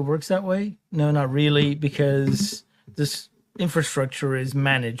think it works that way? No, not really, because this infrastructure is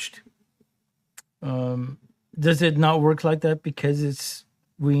managed. Does it not work like that because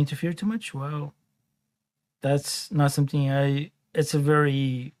we interfere too much? Well, that's not something it's a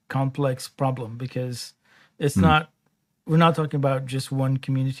very complex problem, because it's not, we're not talking about just one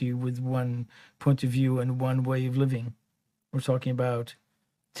community with one point of view and one way of living. We're talking about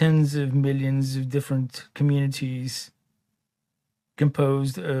tens of millions of different communities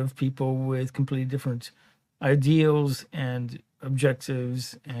composed of people with completely different ideals and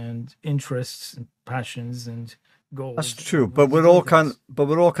objectives and interests and passions and goals. That's true, but we're all kind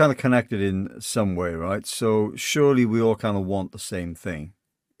of connected in some way, right? So surely we all kind of want the same thing.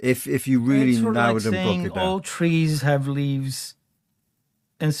 If you really narrowed and broke it down, all trees have leaves,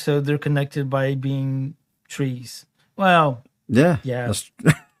 and so they're connected by being trees. Well, yeah.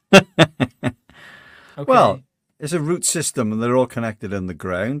 Okay. Well, it's a root system, and they're all connected in the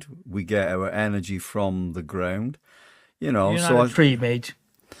ground. We get our energy from the ground. You're not a tree, mate.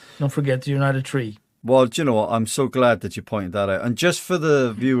 Don't forget, you're not a tree. Well, do you know what? I'm so glad that you pointed that out. And just for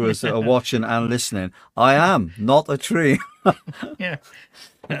the viewers that are watching and listening, I am not a tree. Yeah.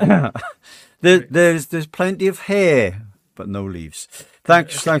 There's plenty of hair, but no leaves.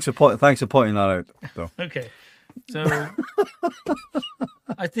 Thanks for pointing that out, though. Okay. So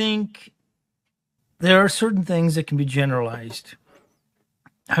I think there are certain things that can be generalized,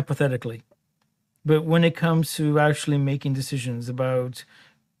 hypothetically. But when it comes to actually making decisions about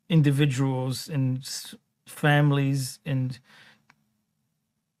individuals and families and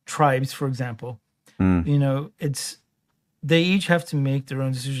tribes, for example, they each have to make their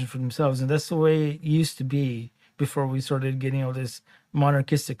own decisions for themselves. And that's the way it used to be before we started getting all this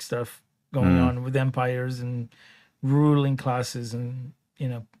monarchistic stuff going on with empires and ruling classes. And,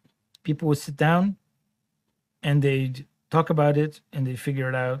 people would sit down and they'd talk about it and they'd figure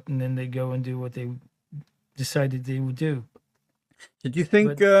it out, and then they'd go and do what they decided they would do. Did you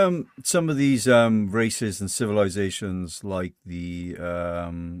think some of these races and civilizations, like the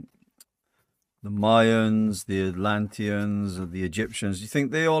Mayans, the Atlanteans, or the Egyptians, do you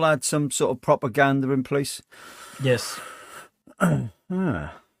think they all had some sort of propaganda in place? Yes. Okay,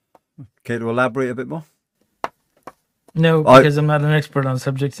 to elaborate a bit more? No, because I'm not an expert on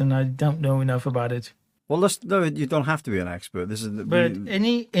subjects and I don't know enough about it. Well, no, you don't have to be an expert. In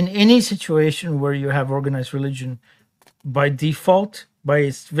any situation where you have organized religion, by default, by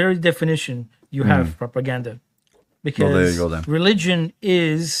its very definition, you have propaganda. Because there you go, then. Religion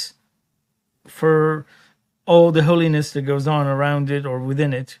is, for all the holiness that goes on around it or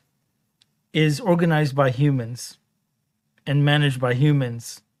within it, is organized by humans and managed by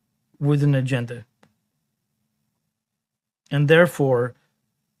humans with an agenda. And therefore,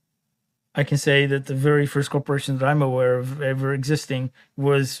 I can say that the very first corporation that I'm aware of ever existing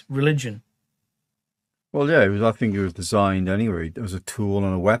was religion. Well, yeah, I think it was designed anyway. It was a tool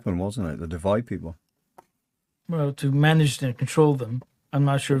and a weapon, wasn't it, to divide people? Well, to manage and control them. I'm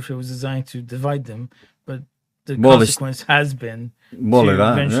not sure if it was designed to divide them, but the consequence has been to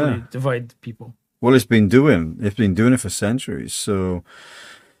eventually divide people. Well, it's been doing it for centuries, so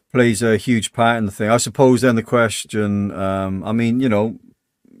plays a huge part in the thing. I suppose then the question,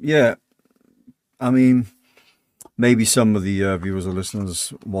 maybe some of the viewers or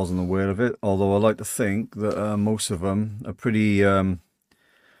listeners wasn't aware of it. Although I like to think that most of them are pretty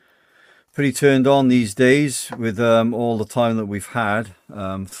turned on these days with all the time that we've had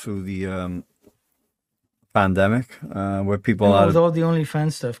through the pandemic, where people And are with all the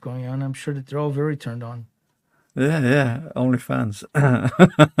OnlyFans stuff going on, I'm sure that they're all very turned on. yeah, OnlyFans.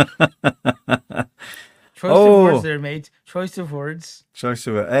 Choice of words there, mate. Choice of words. Choice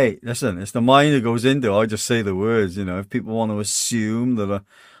of it. Hey, listen, it's the mind that goes into it. I just say the words, you know. If people want to assume that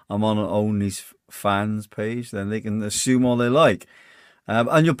I'm on an OnlyFans page, then they can assume all they like.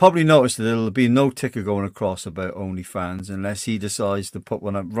 And you'll probably notice that there'll be no ticker going across about OnlyFans unless he decides to put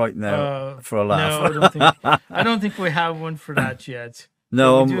one up right now for a laugh. No, I don't think we have one for that yet.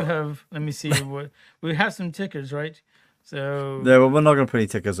 No, we do have. Let me see. We have some tickers, right? So yeah, well, we're not going to put any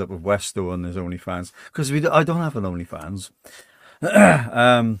tickers up with Westo and his OnlyFans because I don't have an OnlyFans.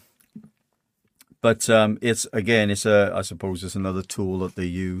 But it's I suppose it's another tool that they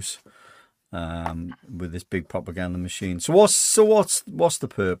use with this big propaganda machine. So what's the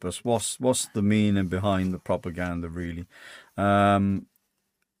purpose? What's the meaning behind the propaganda really?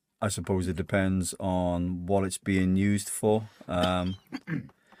 I suppose it depends on what it's being used for.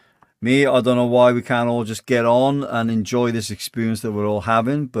 Me, I don't know why we can't all just get on and enjoy this experience that we're all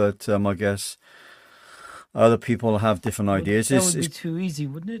having, but I guess other people have different ideas. That would be too easy,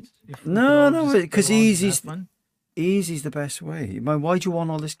 wouldn't it? No, because easy's the best way. Why do you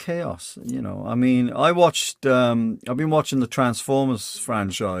want all this chaos? You know, I mean, I've been watching the Transformers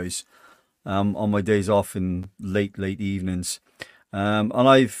franchise on my days off in late evenings, and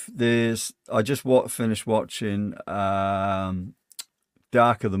I just finished watching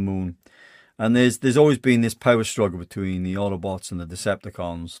Dark of the Moon, and there's always been this power struggle between the Autobots and the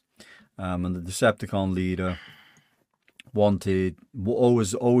Decepticons, and the Decepticon leader always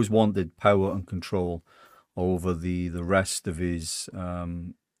wanted power and control over the rest of his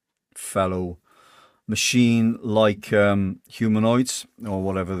fellow machine-like humanoids, or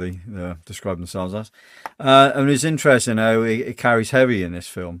whatever they describe themselves as. And it's interesting how it carries heavy in this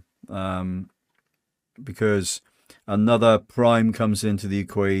film, because another Prime comes into the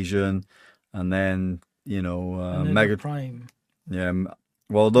equation, and then, you know, Mega Prime. Yeah,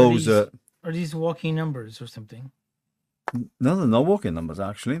 well, those are these walking numbers or something? No, they're not walking numbers.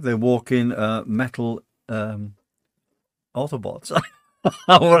 Actually, they're walking metal Autobots,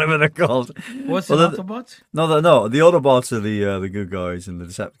 whatever they're called. What's an Autobot? No. The Autobots are the good guys, and the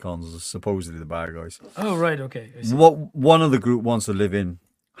Decepticons are supposedly the bad guys. Oh, right. Okay. One of the group wants to live in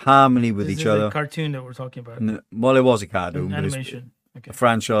harmony with each other. The cartoon that we're talking about. Well, it was a cartoon. Animation. Okay. The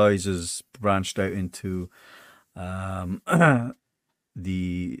franchise has branched out into the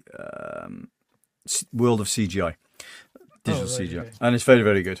world of CGI, digital CGI, okay. And it's very,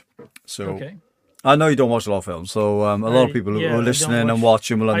 very good. So. Okay. I know you don't watch a lot of films, so a lot of people who are listening and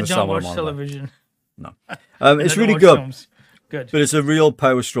watching will understand what I'm on. I don't watch television. No. It's really good. Films. Good. But it's a real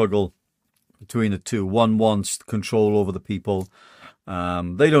power struggle between the two. One wants control over the people.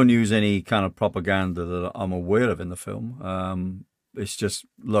 They don't use any kind of propaganda that I'm aware of in the film. It's just,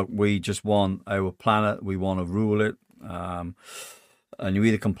 look, we just want our planet. We want to rule it. And you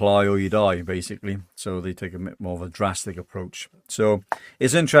either comply or you die, basically. So they take a bit more of a drastic approach. So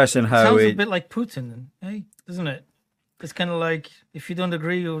it's interesting how sounds a bit like Putin, hey, doesn't it? It's kind of like, if you don't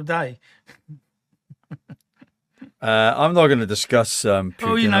agree, you'll die. I'm not going to discuss Putin.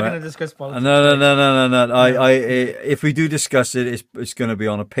 Oh, you're not going to discuss politics? No. If we do discuss it, it's going to be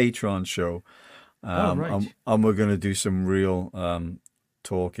on a Patreon show. Right. And we're going to do some real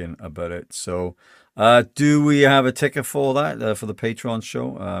talking about it. So... do we have a ticker for that, for the Patreon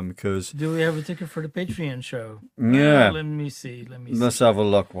show? Because do we have a ticker for the Patreon show? Yeah. Let me see. Let's have a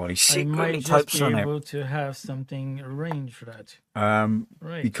look while he secretly I might types just be on able it. to have something arranged for that.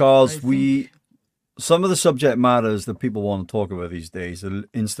 Right. Because some of the subject matters that people want to talk about these days are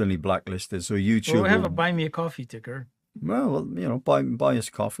instantly blacklisted. So YouTube. Well, we have a buy me a coffee ticker. Well, you know, buy us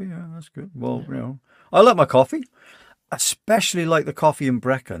coffee. Yeah, that's good. Well, you know, I like my coffee, especially like the coffee in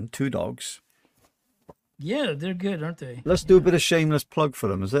Brecon. Two Dogs. Yeah, they're good, aren't they? Let's do a bit of shameless plug for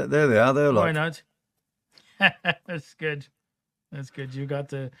them. Is it? There they are. They're like. Why not? That's good. That's good. You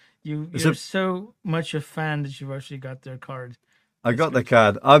got you're so much a fan that you've actually got their card. I got the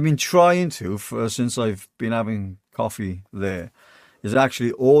card. I've been trying to since I've been having coffee there. Is actually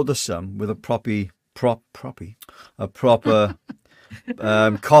order some with a proper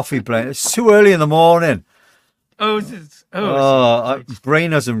coffee blend. It's too early in the morning.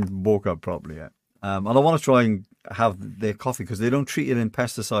 Brain hasn't woke up properly yet. And I want to try and have their coffee because they don't treat it in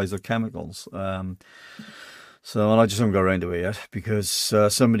pesticides or chemicals. So, and I just haven't got around to it yet because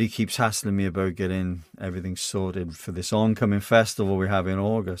somebody keeps hassling me about getting everything sorted for this oncoming festival we have in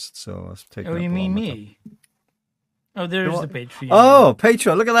August. So I was taking Oh, up you a lot of mean my time. me? Oh, there's the page for you. Oh,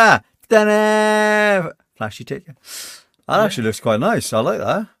 Patreon! Look at that! Ta-da! Flashy ticket. That Yeah. actually looks quite nice. I like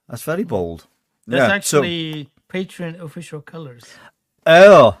that. That's very bold. That's Yeah. So, actually Patreon official colors.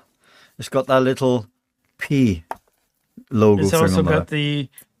 oh, it's got that little P logo It's thing also on there. got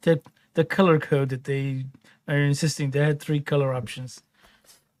the color code that they are insisting. They had 3 color options,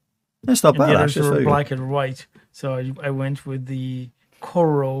 It's not and the bad others actually. It's were very good. black and white. So I went with the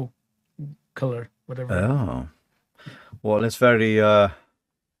coral color, whatever. Oh, well, it's very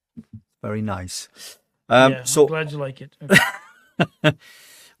very nice. Yeah, I'm So, glad you like it. Okay.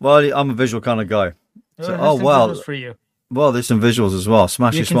 well, I'm a visual kind of guy. Oh, So, it has oh some well, visuals for you. well, there's some visuals as well.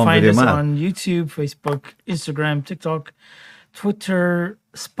 Smash You this can one find video, us man. on YouTube, Facebook, Instagram, TikTok, Twitter,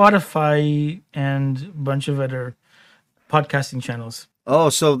 Spotify, and a bunch of other podcasting channels. Oh,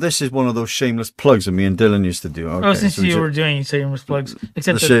 so this is one of those shameless plugs that me and Dylan used to do. Okay, Oh, since so we you ju- were doing shameless plugs,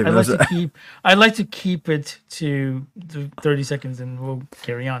 except The that shameless- I like to keep it to the 30 seconds, and we'll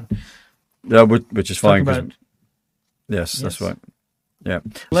carry on. yeah, which is Talk fine. 'cause- about. yes, that's Yes. right. Yeah.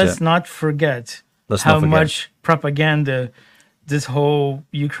 Let's So, not forget let's how not forget. much propaganda this whole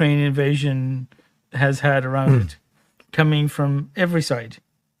Ukraine invasion has had around it, coming from every side.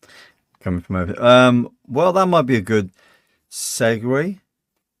 coming from over. Well, that might be a good segue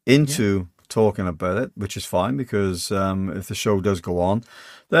into talking about it, which is fine because if the show does go on,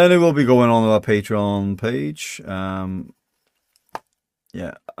 then it will be going on our Patreon page.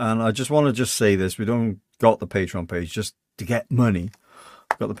 Yeah, and I just want to just say this: we don't got the Patreon page just to get money.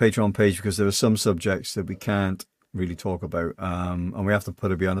 We've got the Patreon page because there are some subjects that we can't really talk about, and we have to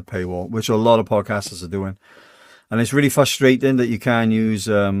put it behind the paywall, which a lot of podcasters are doing. And it's really frustrating that you can use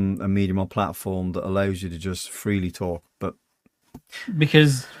a medium or platform that allows you to just freely talk. But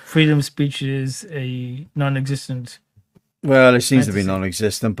Because freedom of speech is a non-existent. well, it seems to be Fantasy.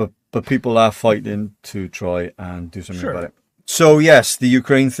 non-existent, but people are fighting to try and do something Sure. about it. So yes, the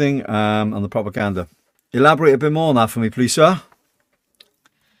Ukraine thing and the propaganda. Elaborate a bit more on that for me, please, sir.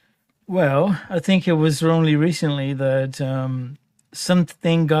 Well, I think it was only recently that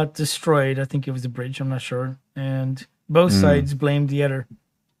something got destroyed. I think it was a bridge. I'm not sure, and both sides blamed the other.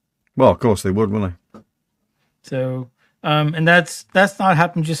 Well, of course they would, wouldn't they? So, and that's not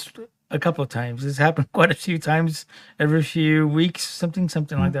happened just a couple of times. It's happened quite a few times every few weeks. Something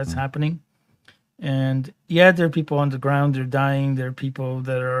like that's happening. And yeah, there are people on the ground. They're dying. There are people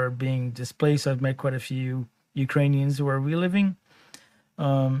that are being displaced. I've met quite a few Ukrainians where we're living,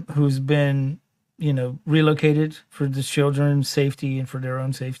 who's been, relocated for the children's safety and for their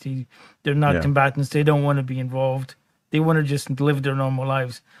own safety. They're not Yeah. combatants. They don't want to be involved. They want to just live their normal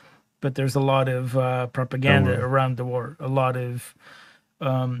lives. But there's a lot of propaganda around the war. A lot of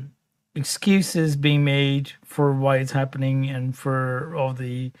excuses being made for why it's happening and for all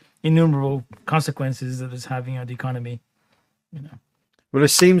the innumerable consequences that it's having on the economy. Well, it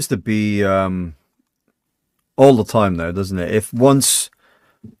seems to be all the time now, doesn't it? If once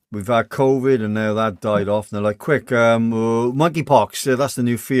we've had COVID and now that died off, and they're like, quick, monkeypox, that's the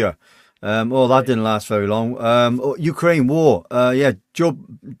new fear. That didn't last very long. Ukraine war, yeah, Joe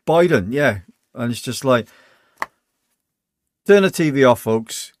Biden, yeah. And it's just like, turn the TV off,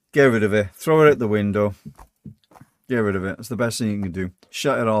 folks. Get rid of it. Throw it out the window. Get rid of it. It's the best thing you can do.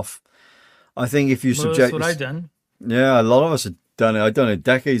 Shut it off. I think if you Well, subject... that's what I've done. Yeah, a lot of us have done it. I've done it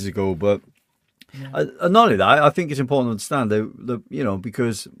decades ago, but not only that, I think it's important to understand that,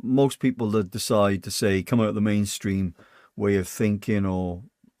 because most people that decide to say come out of the mainstream way of thinking or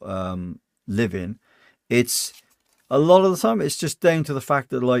living, it's a lot of the time it's just down to the fact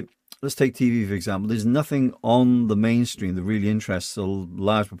that, like, let's take TV for example. There's nothing on the mainstream that really interests a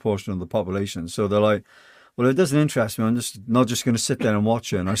large proportion of the population, so they're like, well, it doesn't interest me. I'm just not just going to sit there and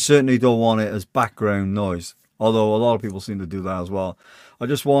watch it, and I certainly don't want it as background noise. Although a lot of people seem to do that as well. I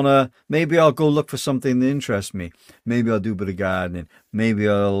just want to, maybe I'll go look for something that interests me. Maybe I'll do a bit of gardening. Maybe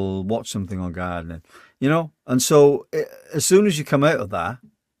I'll watch something on gardening, And so as soon as you come out of that,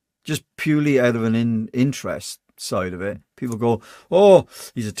 just purely out of an interest side of it, people go, oh,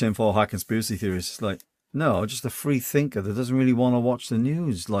 he's a tinfoil hat conspiracy theorist. It's like, no, just a free thinker that doesn't really want to watch the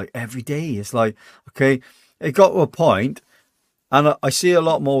news like every day. It's like, okay, it got to a point. And I see a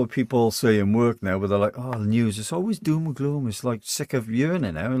lot more with people saying work now where they're like, oh, the news, it's always doom and gloom. It's like sick of hearing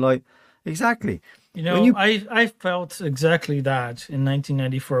it now. Like, exactly. I felt exactly that in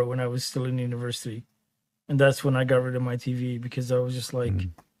 1994 when I was still in university. And that's when I got rid of my TV because I was just like,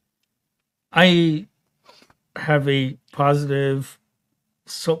 I have a positive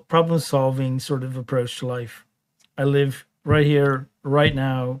problem-solving sort of approach to life. I live right here, right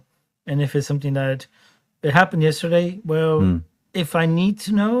now. And if it's something that it happened yesterday, well, if I need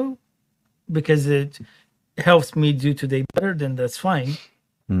to know because it helps me do today better, then that's fine.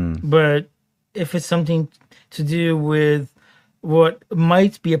 But if it's something to do with what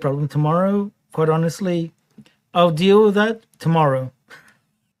might be a problem tomorrow, quite honestly, I'll deal with that tomorrow.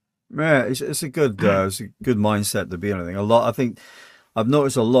 Yeah, it's a good mindset to be on. I think a lot. I think I've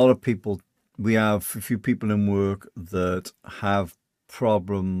noticed a lot of people. We have a few people in work that have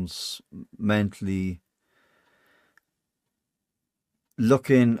problems mentally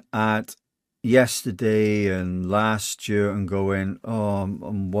looking at yesterday and last year and going, "Oh,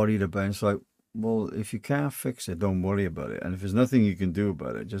 I'm worried about it." It's like, well, if you can't fix it, don't worry about it. And if there's nothing you can do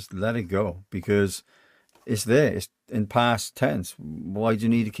about it, just let it go because it's there. It's in past tense. Why do you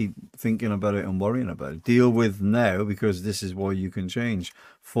need to keep thinking about it and worrying about it? Deal with now because this is what you can change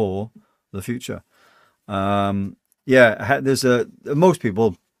for the future. Yeah, there's most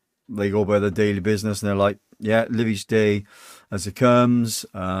people, they go by their daily business and they're like, yeah, live each day as it comes,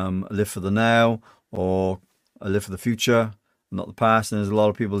 live for the now, or I live for the future, not the past. And there's a lot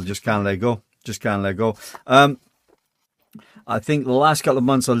of people that just can't let go, I think the last couple of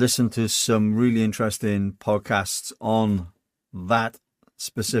months I listened to some really interesting podcasts on that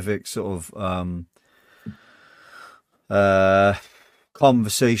specific sort of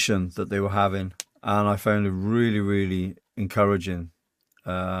conversation that they were having, and I found it really, really encouraging.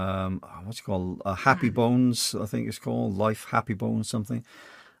 What's it called? Happy Bones, I think it's called. Life Happy Bones, something.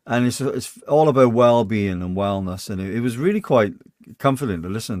 And it's all about well-being and wellness, and it was really quite comforting to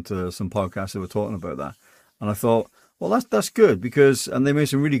listen to some podcasts that were talking about that. And I thought, well, that's good because, and they made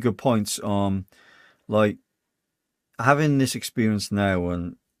some really good points on, like, having this experience now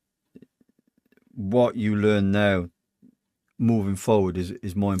and what you learn now moving forward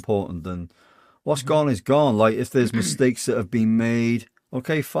is more important than what's gone is gone. Like, if there's mistakes that have been made,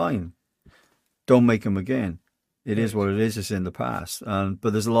 okay, fine. Don't make them again. It is what it is. It's in the past. But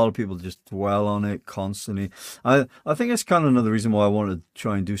there's a lot of people that just dwell on it constantly. I think it's kind of another reason why I wanted to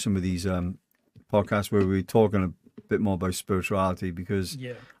try and do some of these podcasts where we're talking a bit more about spirituality, because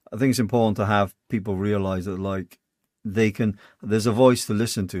I think it's important to have people realize that, like, there's a voice to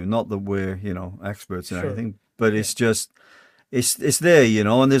listen to. Not that we're, experts in anything, but it's just, it's there,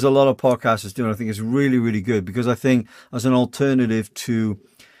 and there's a lot of podcasters doing it. I think it's really, really good because I think as an alternative to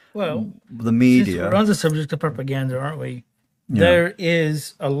the media. Since we're on the subject of propaganda, aren't we? Yeah. There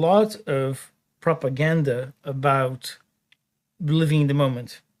is a lot of propaganda about living in the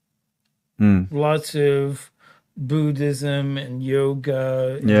moment. Lots of Buddhism and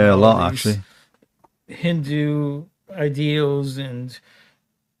yoga. And a lot actually. Hindu ideals and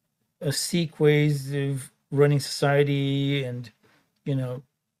Sikh ways of running society, and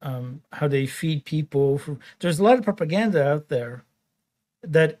how they feed people. There's a lot of propaganda out there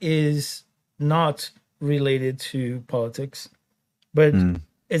that is not related to politics, but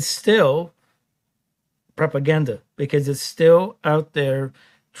it's still propaganda because it's still out there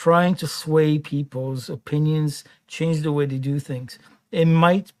trying to sway people's opinions, change the way they do things. It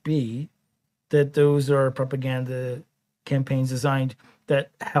might be that those are propaganda campaigns designed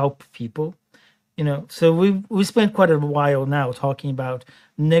that help people, So we spent quite a while now talking about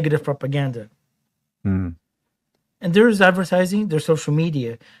negative propaganda. And there's advertising, there's social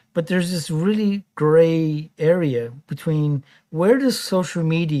media, but there's this really gray area between where does social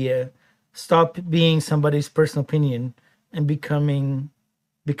media stop being somebody's personal opinion and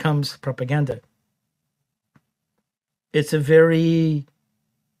becomes propaganda. It's a very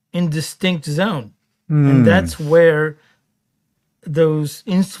indistinct zone. And that's where those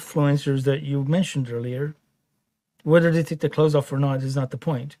influencers that you mentioned earlier, whether they take their clothes off or not is not the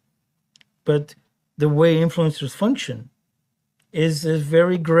point. But the way influencers function is a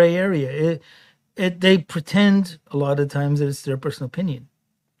very gray area. They pretend a lot of times that it's their personal opinion.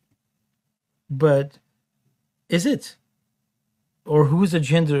 But is it? Or whose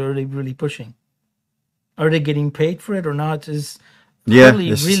agenda are they really pushing? Are they getting paid for it or not? Is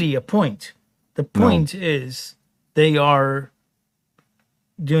really a point. The point is they are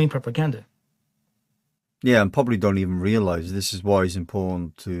doing propaganda. Yeah, and probably don't even realize this is why it's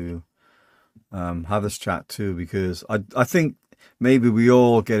important to have this chat too, because I think maybe we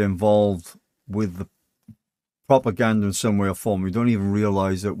all get involved with the propaganda in some way or form. We don't even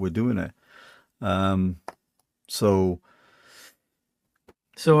realize that we're doing it. So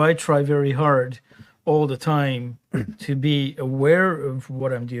I try very hard all the time to be aware of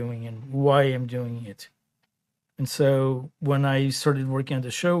what I'm doing and why I'm doing it. And so when I started working on the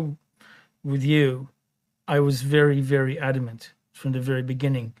show with you, I was very, very adamant from the very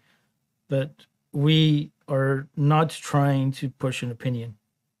beginning that we are not trying to push an opinion.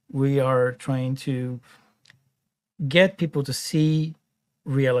 We are trying to get people to see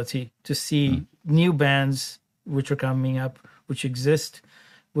reality, to see new bands which are coming up, which exist,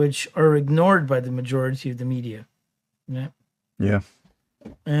 which are ignored by the majority of the media. Yeah. Yeah.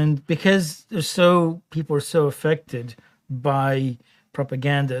 And because people are so affected by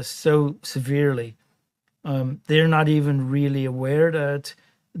propaganda so severely, they're not even really aware that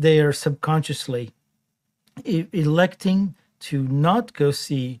they are subconsciously electing to not go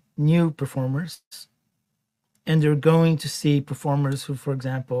see new performers, and they're going to see performers who, for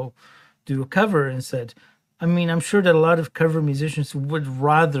example, do a cover instead. I mean, I'm sure that a lot of cover musicians would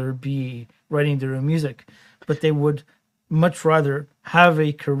rather be writing their own music, but they would much rather have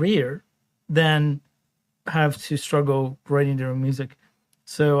a career than have to struggle writing their own music.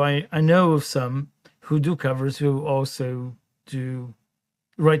 So I know of some who do covers who also do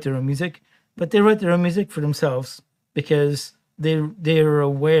write their own music, but they write their own music for themselves because they're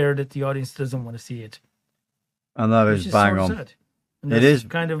aware that the audience doesn't want to see it. And that is bang on. Sad. And that's It is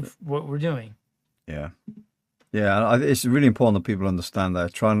kind of what we're doing. Yeah. Yeah, it's really important that people understand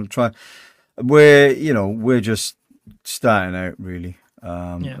that. We're just starting out, really.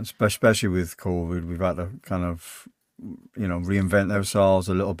 Especially with COVID, we've had to kind of, reinvent ourselves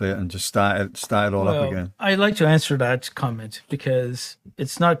a little bit and just start it all up again. I'd like to answer that comment because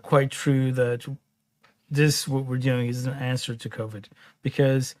it's not quite true that what we're doing is an answer to COVID,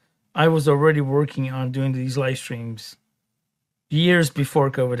 because I was already working on doing these live streams years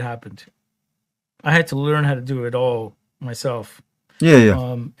before COVID happened. I had to learn how to do it all myself.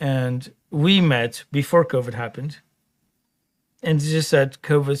 Yeah. And we met before COVID happened. And it's just that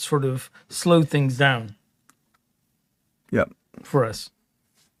COVID sort of slowed things down. Yeah. For us.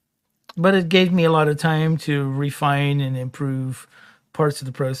 But it gave me a lot of time to refine and improve parts of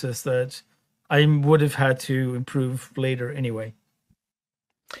the process that I would have had to improve later anyway.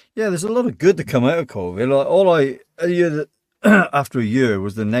 Yeah, there's a lot of good to come out of COVID. After a year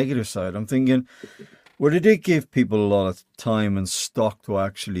was the negative side. I'm thinking, well, it did give people a lot of time and stock to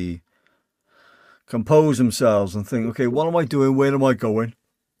actually compose themselves and think, okay, what am I doing? Where am I going?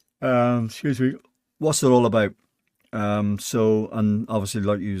 Excuse me. What's it all about? And obviously,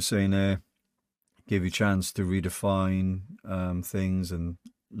 like you were saying, give you a chance to redefine things and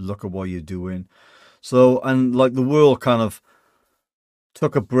look at what you're doing. So, and like the world kind of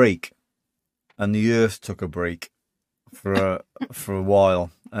took a break, and the earth took a break for a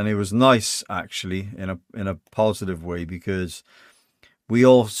while, and it was nice actually in a positive way, because we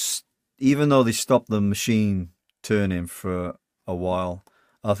all, even though they stopped the machine turning for a while,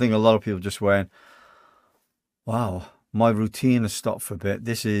 I think a lot of people just went, wow, my routine has stopped for a bit.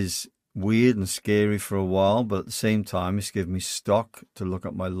 This is weird and scary for a while, but at the same time it's given me stock to look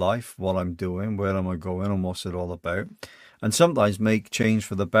at my life, what I'm doing, where am I going, and what's it all about, and sometimes make change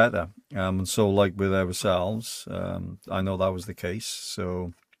for the better. And so, like with ourselves, I know that was the case.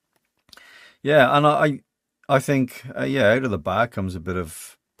 So, yeah, and I think, out of the bad comes a bit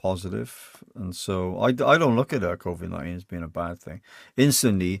of positive. And so I don't look at COVID-19 as being a bad thing.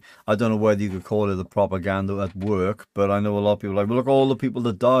 Instantly, I don't know whether you could call it the propaganda at work, but I know a lot of people are like, well, look, all the people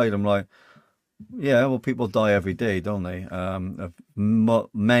that died. I'm like, yeah, well, people die every day, don't they? Of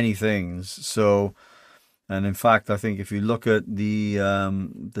many things. So... And in fact, I think if you look at the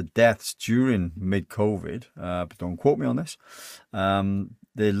deaths during mid-COVID, but don't quote me on this,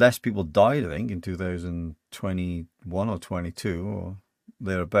 the less people died, I think, in 2021 or 22 or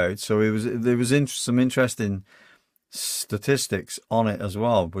thereabouts. So there was some interesting statistics on it as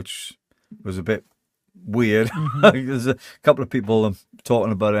well, which was a bit weird. Mm-hmm. There's a couple of people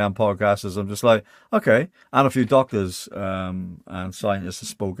talking about it on podcasts. I'm just like, okay, and a few doctors and scientists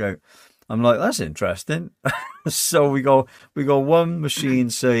spoke out. I'm like, that's interesting. So we go one machine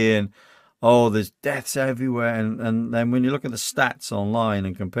saying, oh, there's deaths everywhere. And then when you look at the stats online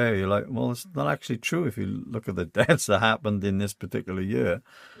and compare, you're like, well, it's not actually true if you look at the deaths that happened in this particular year.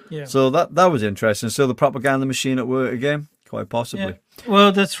 Yeah. So that was interesting. So the propaganda machine at work again, quite possibly. Yeah.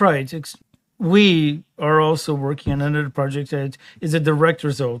 Well, that's right. We are also working on another project that is a direct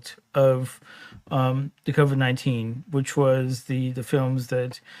result of the COVID-19, which was the films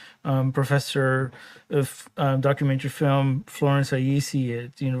that professor of documentary film Florence Ayesi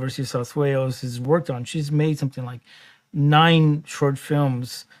at the University of South Wales has worked on. She's made something like 9 short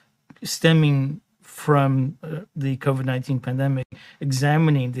films stemming from the COVID-19 pandemic,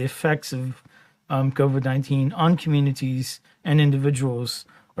 examining the effects of COVID-19 on communities and individuals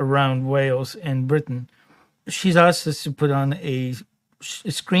around Wales and Britain. She's asked us to put on a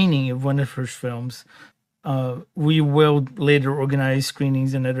screening of one of her films. We will later organize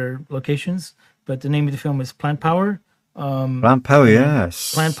screenings in other locations, but the name of the film is Plant Power. Plant Power,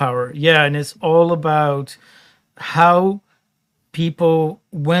 yes. Plant Power, yeah, and it's all about how people,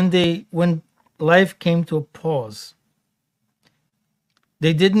 when life came to a pause,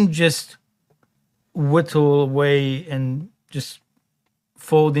 they didn't just whittle away and just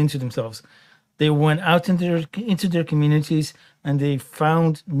fold into themselves. They went out into their communities and they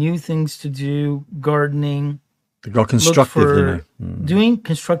found new things to do, gardening. They got constructive, didn't they? Doing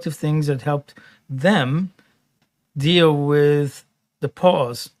constructive things that helped them deal with the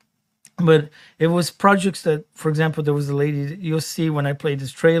pause. But it was projects that, for example, there was a lady that you'll see when I play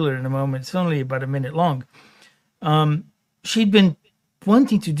this trailer in a moment. It's only about a minute long. She'd been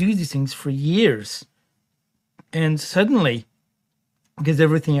wanting to do these things for years. And suddenly, because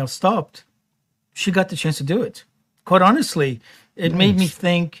everything else stopped, she got the chance to do it. Quite honestly, it made me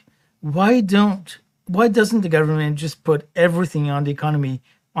think, why doesn't the government just put everything on the economy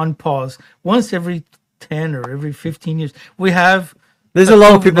on pause once every 10 or every 15 years? We have There's a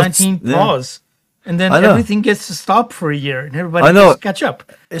lot of people COVID-19 pause, and then everything gets to stop for a year, and everybody gets to catch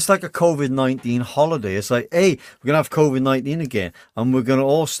up. It's like a COVID-19 holiday. It's like, hey, we're going to have COVID-19 again, and we're going to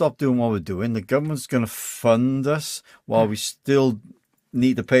all stop doing what we're doing. The government's going to fund us while we still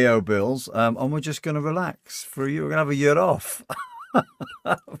need to pay our bills, and we're just going to relax for a year. We're going to have a year off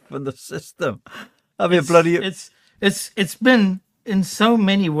from the system. I mean, it's been, in so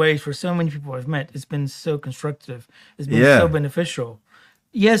many ways, for so many people I've met, it's been so constructive. It's been so beneficial.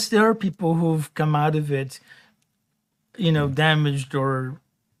 Yes, there are people who've come out of it, damaged or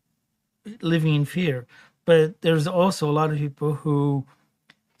living in fear. But there's also a lot of people who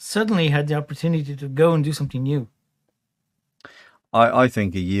suddenly had the opportunity to go and do something new. I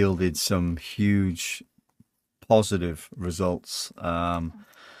think it yielded some huge positive results.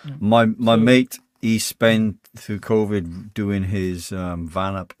 My mate, he spent through COVID doing his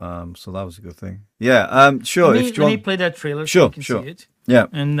van up, so that was a good thing. Yeah, sure. Let me play that trailer so you can see it. Yeah.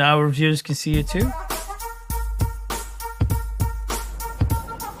 And our viewers can see it too.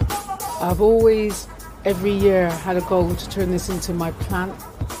 I've always, every year, had a goal to turn this into my plant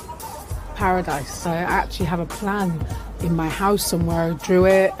paradise. I actually have a plan in my house somewhere. I drew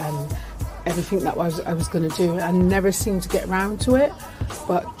it and everything that I was going to do. I never seemed to get around to it,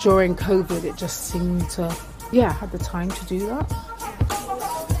 but during COVID, it just seemed to, I had the time to do that.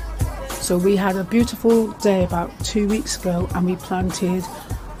 So we had a beautiful day about 2 weeks ago, and we planted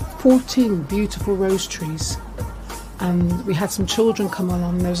 14 beautiful rose trees. And we had some children come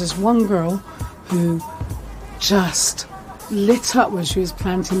along. There was this one girl who just lit up when she was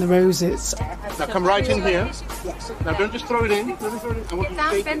planting the roses. Now come right in here. Yes. Now don't just throw it in.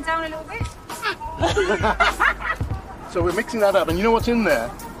 Bend down a little bit. So we're mixing that up, and you know what's in there?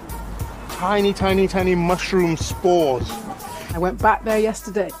 Tiny, tiny, tiny mushroom spores. I went back there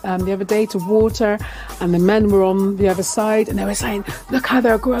the other day to water, and the men were on the other side, and they were saying, look how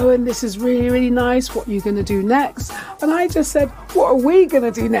they're growing, this is really, really nice, what are you going to do next? And I just said, what are we going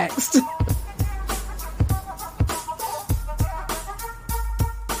to do next?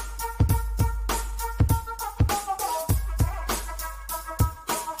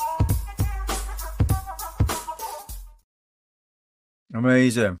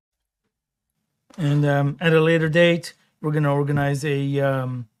 Amazing. And at a later date, we're going to organize a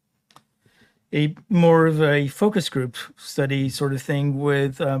more of a focus group study sort of thing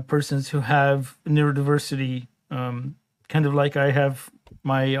with persons who have neurodiversity, kind of like I have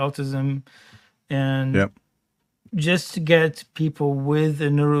my autism, and just to get people with a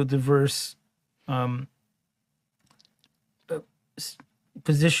neurodiverse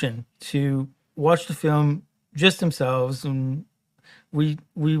position to watch the film just themselves. And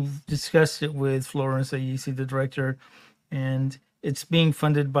we've discussed it with Florence Ayisi, the director, and it's being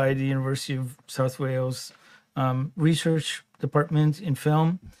funded by the University of South Wales research department in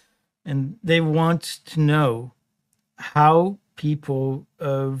film, and they want to know how people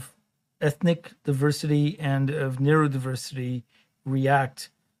of ethnic diversity and of neurodiversity react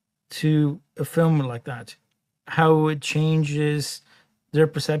to a film like that, how it changes their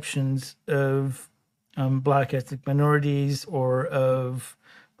perceptions of Black ethnic minorities or of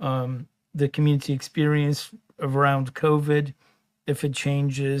the community experience around COVID, if it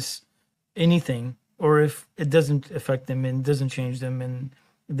changes anything, or if it doesn't affect them and doesn't change them and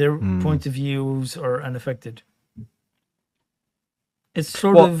their point of views are unaffected. It's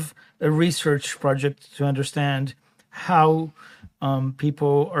sort of a research project to understand how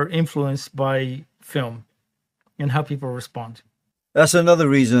people are influenced by film and how people respond. That's another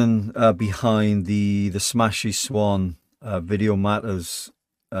reason behind the Smashy Swan Video Matters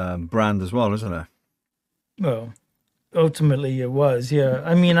brand as well, isn't it? Well, Ultimately, it was. Yeah.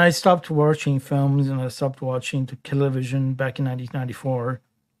 I mean, I stopped watching films and I stopped watching television back in 1994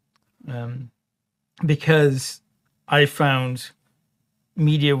 because I found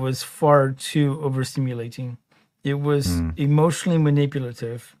media was far too overstimulating. It was emotionally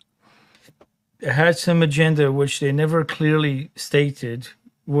manipulative. It had some agenda which they never clearly stated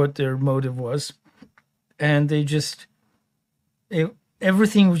what their motive was, and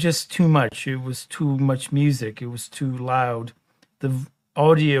everything was just too much. It was too much music. It was too loud.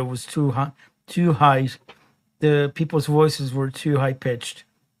 Audio was too high. The people's voices were too high pitched.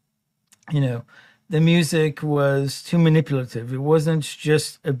 The music was too manipulative. It wasn't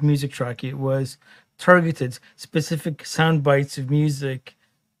just a music track. It was targeted specific sound bites of music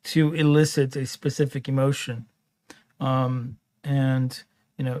to elicit a specific emotion. And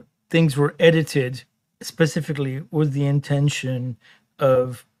things were edited specifically with the intention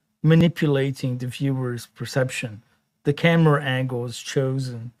of manipulating the viewer's perception. The camera angle is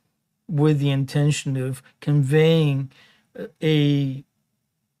chosen with the intention of conveying the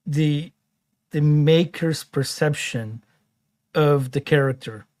maker's perception of the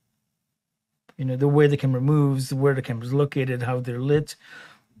character. The way the camera moves, where the camera's located, how they're lit,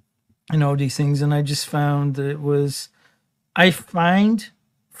 and all these things. And I just found that I find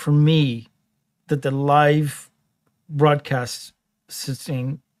for me that the live broadcast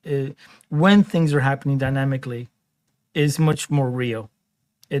system, when things are happening dynamically, is much more real.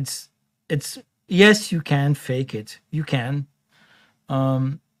 It's yes, you can fake it, you can,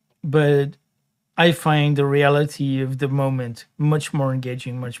 but I find the reality of the moment much more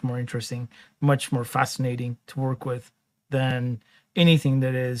engaging, much more interesting, much more fascinating to work with than anything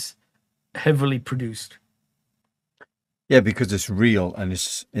that is heavily produced. Yeah, because it's real and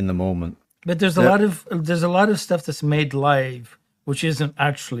it's in the moment. But there's a lot of stuff that's made live which isn't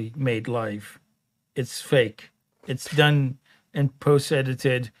actually made live. It's fake. It's done and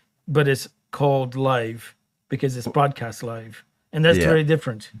post-edited, but it's called live because it's broadcast live, and that's very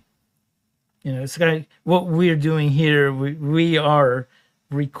different. It's like what we're doing here. We are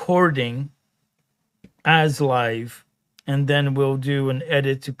recording as live, and then we'll do an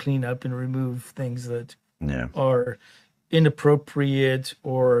edit to clean up and remove things that are inappropriate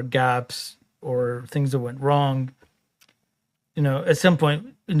or gaps or things that went wrong. At some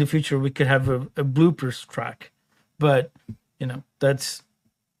point in the future, we could have a bloopers track, but that's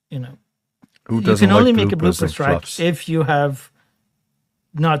who doesn't you can only like make a bloopers track fluffs? if you have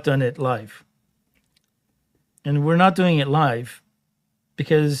not done it live. And we're not doing it live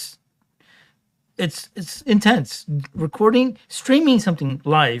because it's intense. Streaming something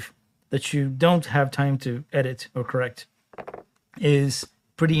live that you don't have time to edit or correct is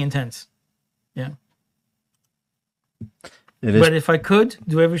pretty intense. Yeah. It is. But if I could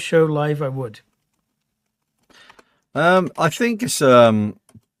do every show live, I would. I think it's a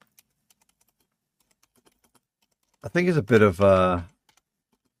bit of a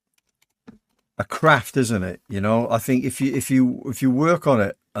craft, isn't it? I think if you work on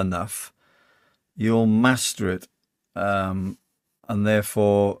it enough, you'll master it, and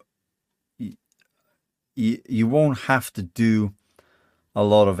therefore you won't have to do a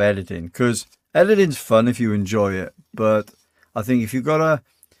lot of editing, because editing's fun if you enjoy it. But I think if you've got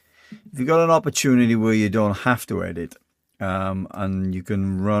an opportunity where you don't have to edit, and you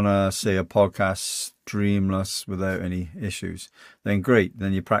can run a podcast streamless without any issues, then great.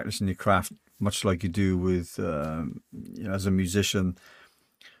 Then you're practicing your craft much like you do with as a musician.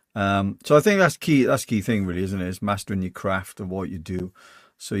 So I think that's key. That's key thing, really, isn't it? Is mastering your craft of what you do,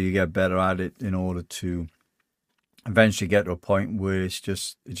 so you get better at it in order to eventually get to a point where it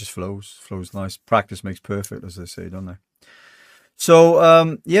just flows nice. Practice makes perfect, as they say, don't they?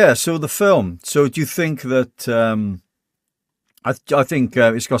 So so the film. So do you think that? I think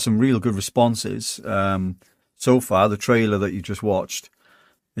it's got some real good responses so far. The trailer that you just watched,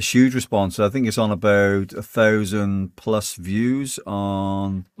 a huge response. I think it's on about 1,000+ views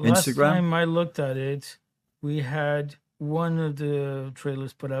on Instagram. Last time I looked at it, we had one of the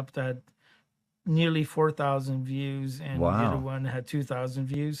trailers put up that had nearly 4,000 views, and the other one had 2,000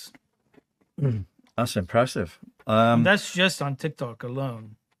 views. That's impressive. And that's just on TikTok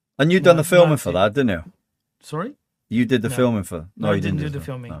alone. And you've done the filming for that, didn't you? Sorry? You did the filming for? No, I didn't do the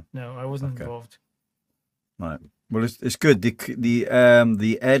filming. No, I wasn't involved. Right. Well, it's good. The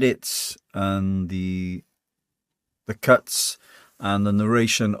edits and the cuts and the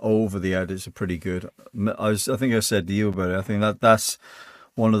narration over the edits are pretty good. I think I said to you about it. I think that's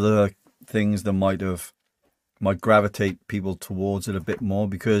one of the things that might gravitate people towards it a bit more,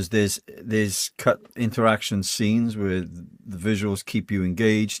 because there's cut interaction scenes where the visuals keep you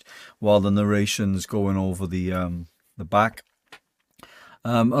engaged while the narration's going over the the back.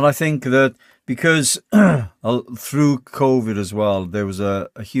 And I think that because through COVID as well, there was a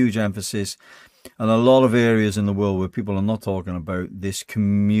huge emphasis in a lot of areas in the world where people are not talking about this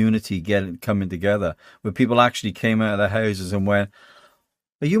community coming together, where people actually came out of their houses and went,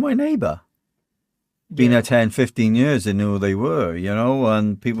 "Are you my neighbor?" Been there 10, 15 years, they knew who they were,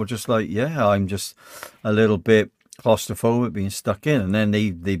 and people just like, yeah, I'm just a little bit claustrophobic being stuck in. And then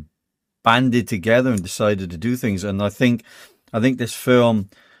they banded together and decided to do things. And I think this film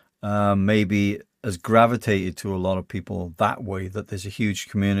maybe has gravitated to a lot of people that way, that there's a huge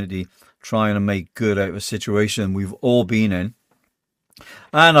community trying to make good out of a situation we've all been in.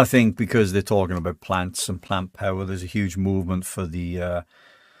 And I think because they're talking about plants and plant power, there's a huge movement for the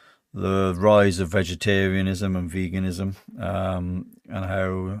rise of vegetarianism and veganism, and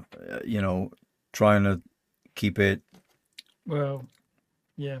how, trying to keep it. Well,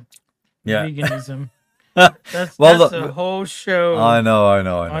 yeah. Yeah. Veganism. That's a whole show. I know.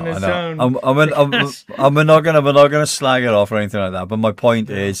 On its own. I'm not gonna slag it off or anything like that. But my point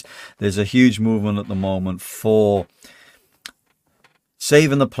is, there's a huge movement at the moment for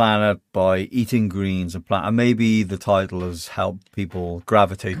saving the planet by eating greens and plant. And maybe the title has helped people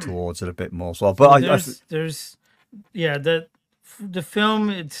gravitate towards it a bit more. So, but the film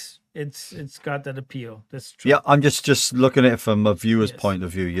it's got that appeal. That's true. Yeah, I'm just looking at it from a viewer's point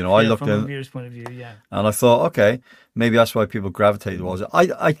of view. I looked from at a viewer's point of view, and I thought, okay, maybe that's why people gravitate towards it.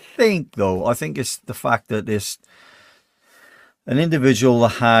 I think it's the fact that an individual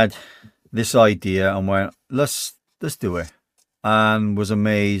had this idea and went, let's do it, and was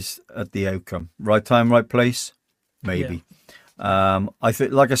amazed at the outcome. Right time, right place, maybe. Yeah. I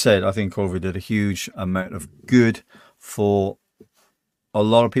think, like I said, I think COVID did a huge amount of good for a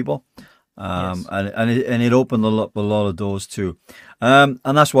lot of people, and it opened up a lot of doors too, and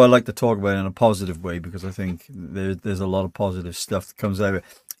that's why I like to talk about it in a positive way, because I think there's a lot of positive stuff that comes out of it,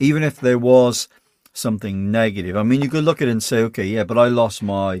 even if there was something negative. I mean, you could look at it and say, okay, yeah, but I lost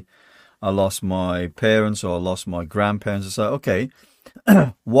my parents, or I lost my grandparents. It's like, okay,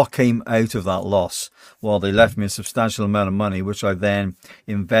 what came out of that loss? Well, they left me a substantial amount of money, which I then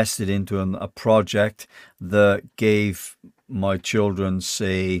invested into a project that gave my children,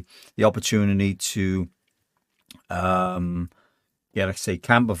 say, the opportunity to camper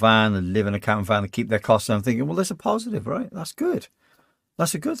van and live in a camper van and keep their costs down. I'm thinking, well, that's a positive, right? That's good.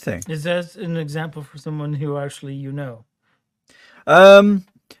 That's a good thing. Is that an example for someone who actually It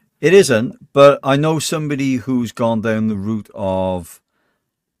isn't, but I know somebody who's gone down the route of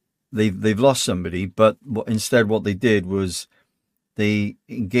they've lost somebody, but instead what they did was they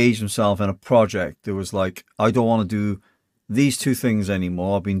engaged themselves in a project that was like, I don't want to do these two things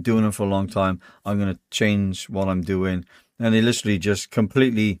anymore. I've been doing them for a long time. I'm going to change what I'm doing. And they literally just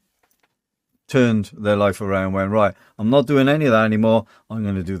completely turned their life around, went, right, I'm not doing any of that anymore. I'm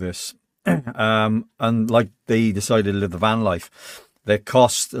going to do this. And like, they decided to live the van life. Their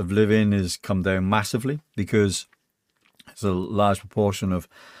cost of living has come down massively because there's a large proportion of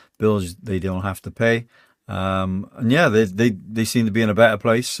bills they don't have to pay. And yeah, they seem to be in a better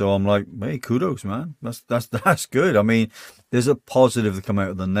place. So I'm like, hey, kudos, man. That's good. I mean, there's a positive that come out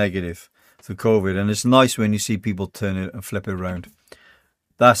of the negative through COVID, and it's nice when you see people turn it and flip it around.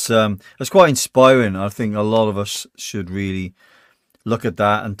 That's quite inspiring. I think a lot of us should really look at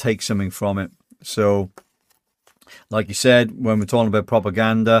that and take something from it. So, like you said, when we're talking about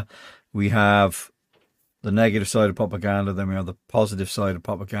propaganda, we have the negative side of propaganda, then we have the positive side of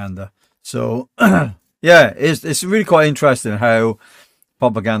propaganda. So, yeah, it's really quite interesting how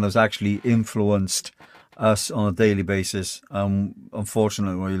propaganda has actually influenced us on a daily basis.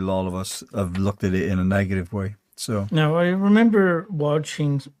 Unfortunately, a lot of us have looked at it in a negative way. So now I remember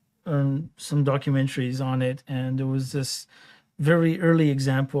watching some documentaries on it, and there was this very early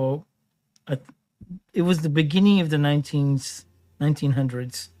example. It was the beginning of the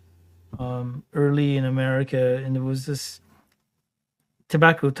 1900s, early in America, and there was this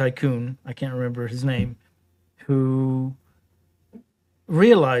tobacco tycoon, I can't remember his name, who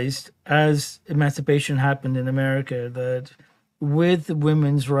realized as emancipation happened in America that with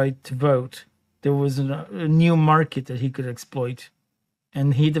women's right to vote, there was a new market that he could exploit.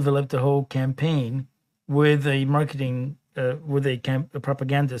 And he developed a whole campaign with a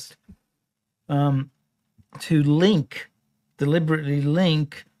propagandist to deliberately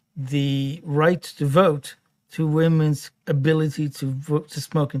link the right to vote to women's ability to vote, to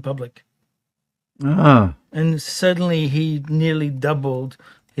smoke in public. And suddenly he nearly doubled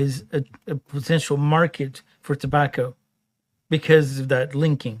his a potential market for tobacco because of that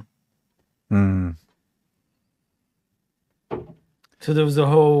linking. So there was a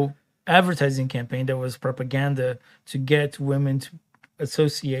whole advertising campaign that was propaganda to get women to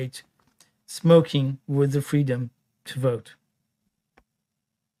associate smoking with the freedom to vote.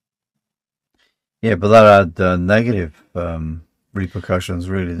 Yeah, but that had negative repercussions,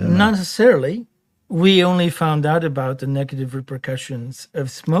 really, didn't Not necessarily. We only found out about the negative repercussions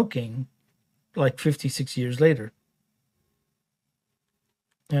of smoking like 56 years later.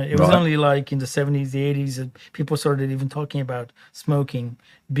 It was Right. only like in the 70s, the 80s that people started even talking about smoking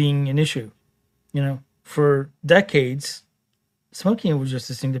being an issue. You know, for decades, smoking was just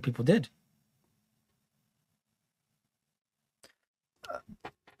a thing that people did.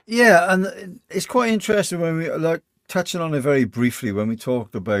 Yeah, and it's quite interesting when we like touching on it very briefly when we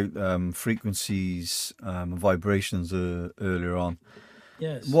talked about frequencies and vibrations earlier on.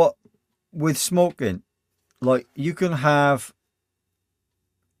 Yes. What with smoking, like you can have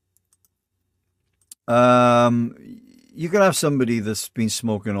you can have somebody that's been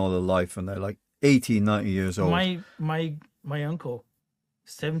smoking all their life and they're like 80, 90 years old. My uncle,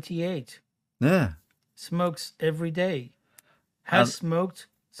 78, Yeah. smokes every day. Has And- smoked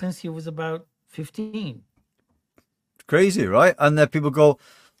since he was about 15. Crazy, right? And then people go,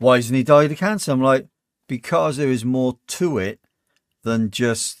 why hasn't he died of cancer? I'm like, because there is more to it than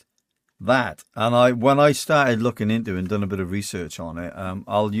just that. And when I started looking into it and done a bit of research on it,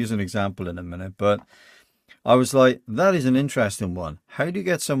 I'll use an example in a minute, but I was like, that is an interesting one. How do you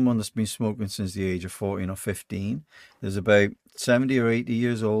get someone that's been smoking since the age of 14 or 15? There's about 70 or 80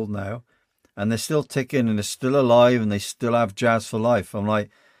 years old now, and they're still ticking and they're still alive and they still have jazz for life. I'm like,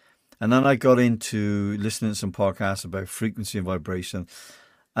 and then I got into listening to some podcasts about frequency and vibration.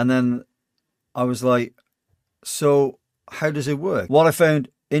 And then I was like, so how does it work? What I found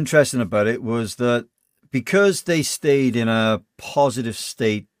interesting about it was that because they stayed in a positive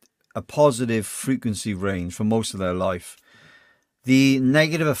state, a positive frequency range for most of their life, the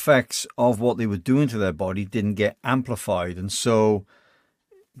negative effects of what they were doing to their body didn't get amplified. And so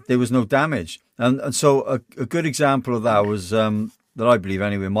there was no damage. And so a good example of that was, that I believe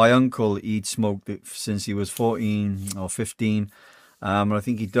anyway, my uncle, he'd smoked it since he was 14 or 15. And I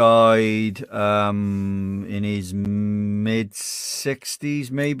think he died in his mid 60s,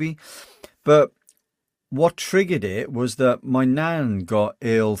 maybe. But what triggered it was that my nan got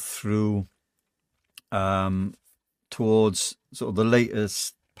ill through towards sort of the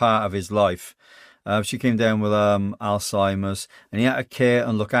latest part of his life. She came down with Alzheimer's, and he had to care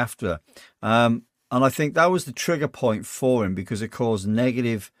and look after her. And I think that was the trigger point for him because it caused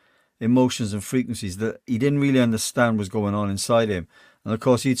negative emotions and frequencies that he didn't really understand was going on inside him. And of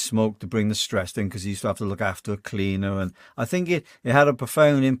course, he'd smoke to bring the stress in because he used to have to look after a cleaner. And I think it had a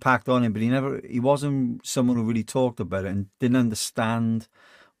profound impact on him, but he wasn't someone who really talked about it and didn't understand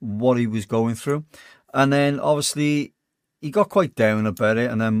what he was going through. And then obviously he got quite down about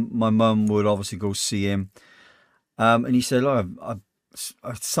it. And then my mum would obviously go see him. And he said, look,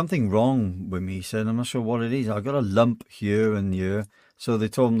 something wrong with me. He said, I'm not sure what it is. I got a lump here and here. So they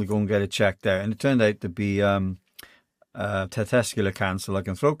told him to go and get it checked out. And it turned out to be testicular cancer, like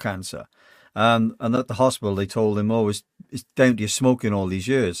in throat cancer. And at the hospital, they told him, oh, it's down to your smoking all these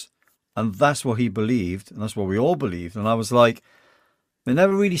years. And that's what he believed. And that's what we all believed. And I was like, it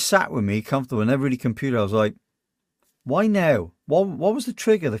never really sat with me comfortable. It never really computed. I was like, why now? What was the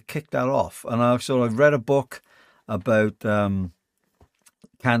trigger that kicked that off? And I read a book about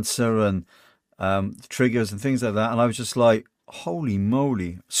cancer and triggers and things like that. And I was just like, holy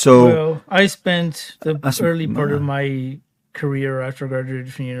moly. So Well, I spent the That's early part of mad. my career after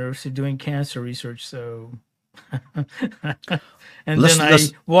graduating from university doing cancer research. So, and Let's- then I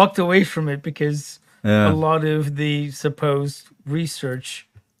let's- walked away from it because yeah. a lot of the supposed research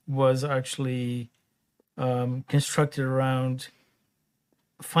was actually constructed around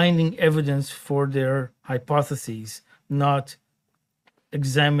finding evidence for their hypotheses, not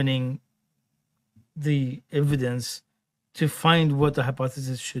examining the evidence to find what the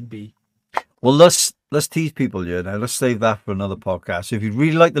hypothesis should be. Well, let's tease people here now. Let's save that for another podcast. So if you'd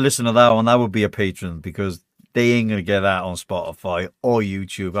really like to listen to that one, that would be a patron because they ain't gonna get that on Spotify or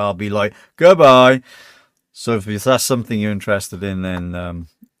YouTube. I'll be like, goodbye. So if that's something you're interested in, then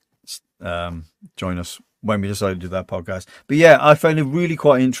join us when we decide to do that podcast. But yeah, I found it really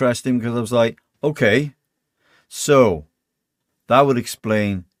quite interesting because I was like, okay, so that would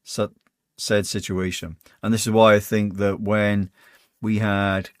explain said situation. And this is why I think that when we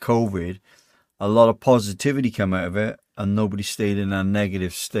had COVID, a lot of positivity came out of it and nobody stayed in a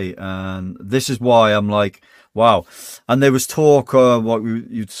negative state. And this is why I'm like, wow. And there was talk, what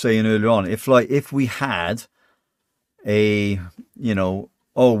you're saying earlier on, if we had a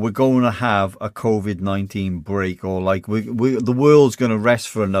oh, we're going to have a COVID-19 break, or like the world's going to rest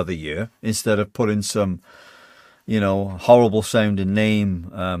for another year, instead of putting some, horrible sounding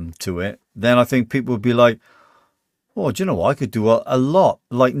name to it, then I think people would be like, oh, do you know what? I could do a lot.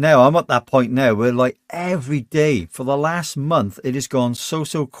 Like now, I'm at that point now where like every day for the last month, it has gone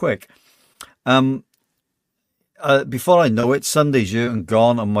so quick. Before I know it, Sunday's here and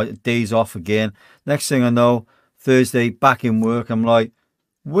gone, and my days off again. Next thing I know, Thursday, back in work. I'm like,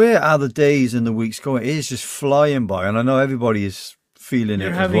 where are the days and the weeks going? It is just flying by, and I know everybody is feeling You're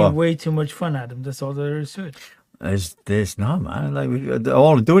it as having well. way too much fun, Adam. That's all there is to it. There's no, man. Like,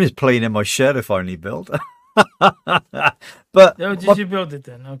 all I'm doing is playing in my shed I finally built. But Oh, did you build it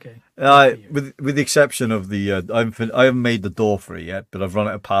then? Okay. with the exception of the, I haven't made the door for it yet, but I've run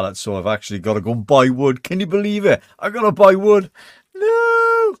out of pallets, so I've actually got to go and buy wood. Can you believe it? I got to buy wood.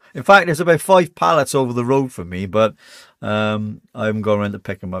 No. In fact, there's about 5 pallets over the road from me, but I haven't gone around to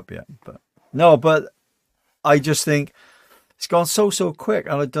pick them up yet. But I just think it's gone so quick,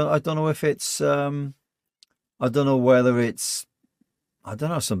 and I don't know if it's I don't know whether it's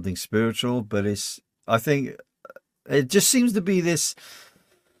something spiritual, but I think it just seems to be this.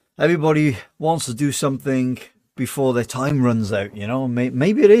 Everybody wants to do something before their time runs out.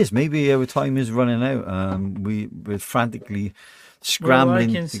 Maybe it is. Maybe our time is running out. We're frantically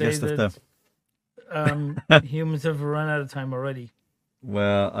scrambling to get stuff done. Humans have run out of time already.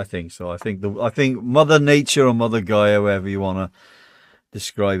 Well, I think so. I think Mother Nature or Mother Gaia, however you want to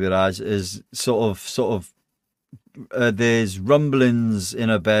describe it as, is sort of. There's rumblings in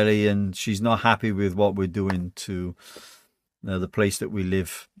her belly, and she's not happy with what we're doing to the place that we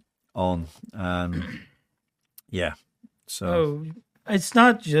live on. Yeah. So it's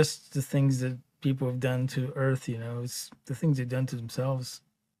not just the things that people have done to Earth. It's the things they've done to themselves.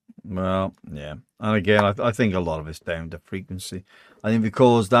 Well, yeah. And again, I think a lot of it's down to frequency. I think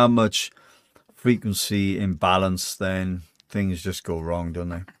because that much frequency imbalance, then things just go wrong, don't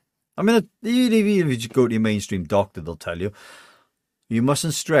they? I mean, even if you go to your mainstream doctor, they'll tell you, you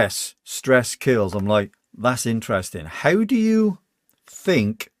mustn't stress. Stress kills. I'm like, that's interesting. How do you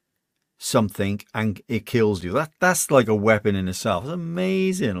think something and it kills you? That's like a weapon in itself. It's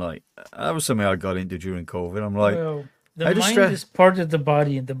amazing. Like, that was something I got into during COVID. I'm like, well, the mind is part of the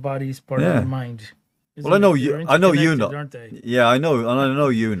body, and the body is part of the mind. Well, I know you know. Aren't they? Yeah, I know, and I know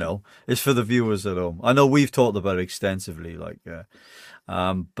you know. It's for the viewers at home. I know we've talked about it extensively, but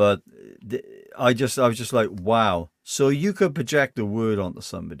I was just like, wow. So you could project a word onto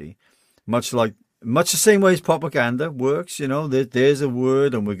somebody, much the same way as propaganda works. There's a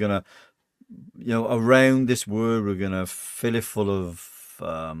word, and we're gonna, around this word, we're gonna fill it full of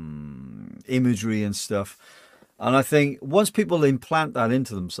imagery and stuff. And I think once people implant that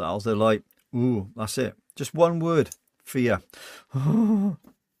into themselves, they're like, ooh, that's it. Just one word, fear.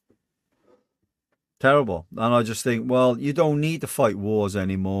 Terrible. And I just think, well, you don't need to fight wars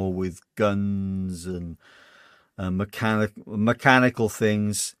anymore with guns and mechanical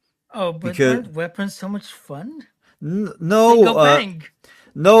things. Oh, but aren't weapons so much fun? No, go bang.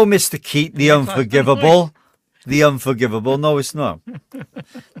 No, Mr. Keat, the unforgivable. The unforgivable. No, it's not.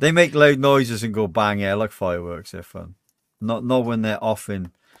 They make loud noises and go bang, yeah, like fireworks. They're fun. Not when they're offing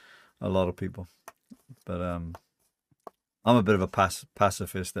a lot of people. But I'm a bit of a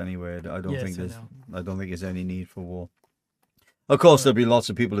pacifist anyway. I don't think there's any need for war. Of course, there'll be lots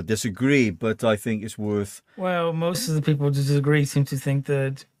of people that disagree, but I think it's worth. Well, most of the people who disagree seem to think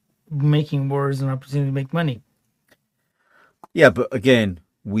that making war is an opportunity to make money. Yeah, but again,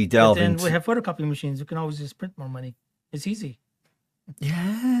 we delve into. We have photocopy machines. We can always just print more money. It's easy.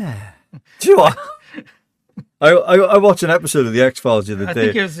 Yeah. Do you know what? I watched an episode of the X-Files the other day. I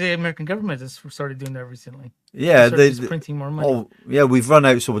think it was the American government that started doing that recently. Yeah, they printing more money. Oh, yeah, we've run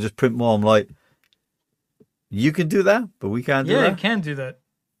out, so we'll just print more. I'm like, you can do that, but we can't do that. Yeah, you can do that.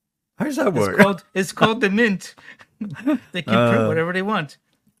 How does that work? It's called the mint. They can print whatever they want.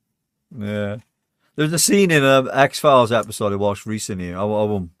 Yeah. There's a scene in an X-Files episode I watched recently. I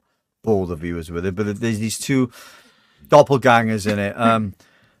won't bore the viewers with it, but there's these two doppelgangers in it.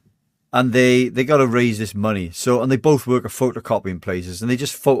 And they got to raise this money. And they both work at photocopying places, and they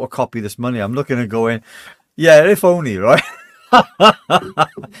just photocopy this money. I'm looking and going, yeah, if only, right?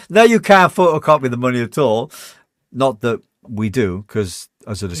 Now you can't photocopy the money at all. Not that we do, because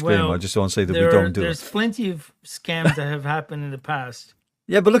as a disclaimer, I just want to say that we don't do it. There's plenty of scams that have happened in the past.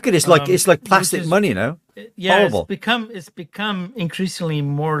 Yeah, but look at it. It's like plastic money now. Yeah, horrible. It's become increasingly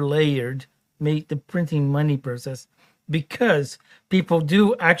more layered, the printing money process, because people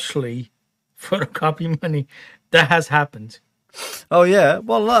do actually photocopy money. That has happened. Oh yeah.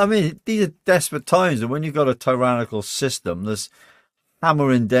 Well, I mean, these are desperate times, and when you've got a tyrannical system, there's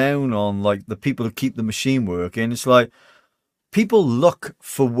hammering down on like the people who keep the machine working. It's like people look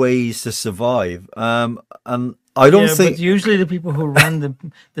for ways to survive. And I don't Yeah, think but usually the people who run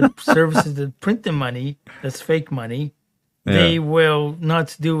the services that print the money, that's fake money, they will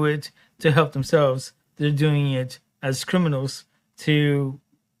not do it to help themselves. They're doing it as criminals to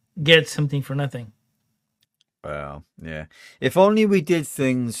get something for nothing. Well, yeah. If only we did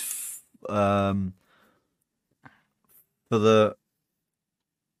things for the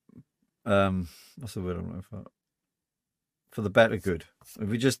what's the word I'm looking for? For the better good. If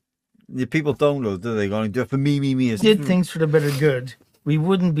we just the people don't know, do they? Going to do it for me. Did things for the better good, we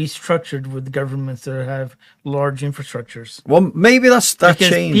wouldn't be structured with governments that have large infrastructures. Well, maybe that Because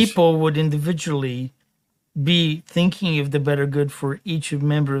changed. people would individually be thinking of the better good for each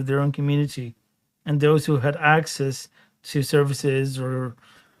member of their own community, and those who had access to services or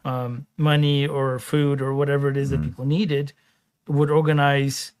money or food or whatever it is that people needed would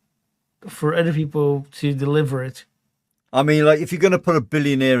organize for other people to deliver it. I mean, like, if you're going to put a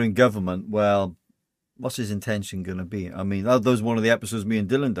billionaire in government, well, what's his intention going to be? I mean, that was one of the episodes me and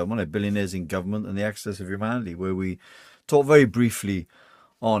Dylan done, wasn't it? Billionaires in Government and the Excess of Humanity, where we talked very briefly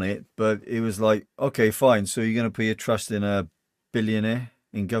on it, but it was like, okay, fine. So you're going to put your trust in a billionaire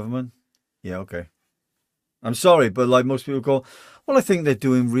in government? Yeah, okay. I'm sorry, but like most people go, well, I think they're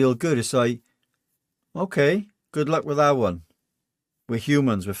doing real good. It's like, okay, good luck with that one. We're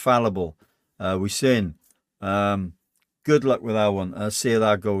humans, we're fallible, we sin. Good luck with that one. See how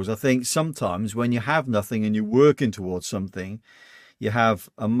that goes. I think sometimes when you have nothing and you're working towards something, you have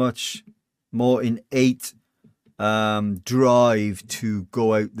a much more innate drive to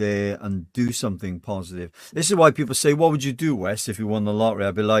go out there and do something positive. This is why people say, what would you do, Wes, if you won the lottery?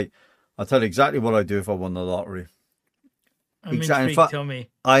 I'd be like, I'll tell you exactly what I'd do if I won the lottery. I'm Exactly. In intrigued, fact, tell me.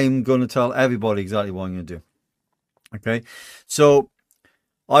 I'm going to tell everybody exactly what I'm going to do. Okay. So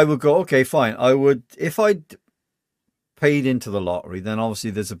I would go, okay, fine. I would, if I'd paid into the lottery, then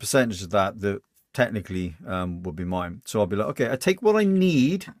obviously there's a percentage of that that technically would be mine. So I'll be like, okay, I take what I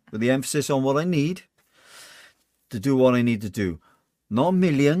need, with the emphasis on what I need to do what I need to do. Not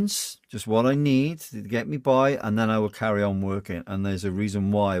millions, just what I need to get me by, and then I will carry on working. And there's a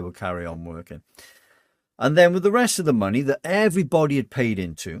reason why I will carry on working. And then with the rest of the money that everybody had paid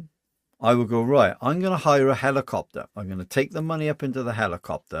into, I will go, right, I'm going to hire a helicopter. I'm going to take the money up into the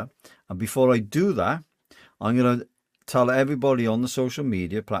helicopter. And before I do that, I'm going to tell everybody on the social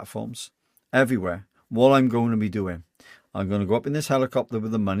media platforms, everywhere, what I'm going to be doing. I'm going to go up in this helicopter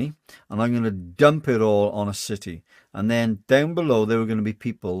with the money and I'm going to dump it all on a city. And then down below, there are going to be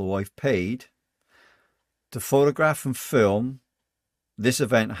people who I've paid to photograph and film this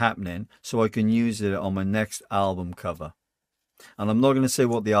event happening so I can use it on my next album cover. And I'm not going to say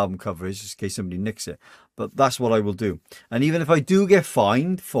what the album cover is just in case somebody nicks it, but that's what I will do. And even if I do get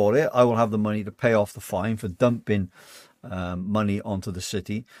fined for it, I will have the money to pay off the fine for dumping money onto the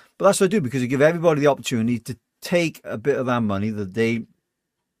city. But that's what I do, because I give everybody the opportunity to take a bit of that money that they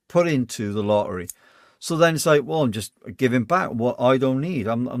put into the lottery. So then it's like, well, I'm just giving back what I don't need.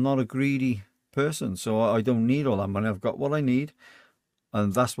 I'm not a greedy person, so I don't need all that money. I've got what I need,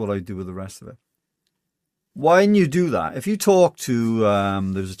 and that's what I do with the rest of it. When you do that, if you talk to, there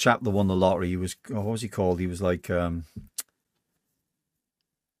was a chap that won the lottery. He was, what was he called? He was like, I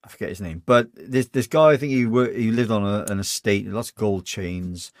forget his name, but this guy, I think he lived on an estate, lots of gold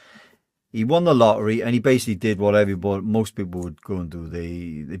chains. He won the lottery, and he basically did what most people would go and do.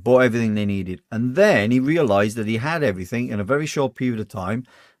 They bought everything they needed, and then he realized that he had everything in a very short period of time,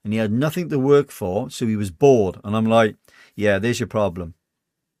 and he had nothing to work for, so he was bored. And I'm like, yeah, there's your problem.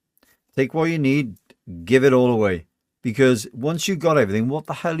 Take what you need, give it all away. Because once you've got everything, what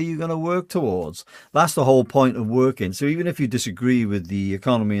the hell are you going to work towards? That's the whole point of working. So even if you disagree with the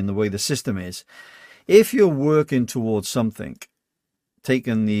economy and the way the system is, if you're working towards something,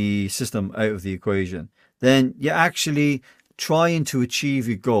 taking the system out of the equation, then you're actually trying to achieve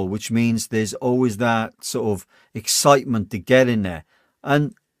your goal, which means there's always that sort of excitement to get in there.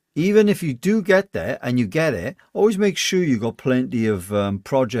 And even if you do get there and you get it, always make sure you got plenty of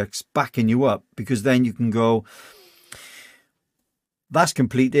projects backing you up, because then you can go, that's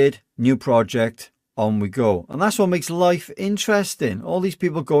completed, new project, on we go. And that's what makes life interesting. All these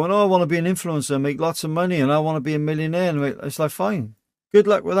people going, oh, I want to be an influencer and make lots of money, and I want to be a millionaire. And it's like, fine, good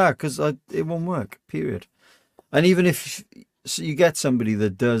luck with that, because it won't work, period. And even if you get somebody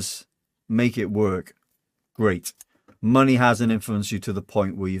that does make it work, great. Money hasn't influenced you to the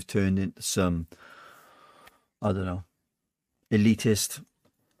point where you've turned into some, I don't know, elitist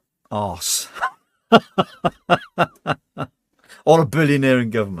arse. Or a billionaire in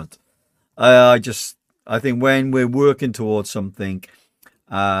government. I think when we're working towards something,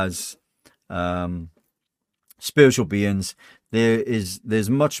 as spiritual beings, there's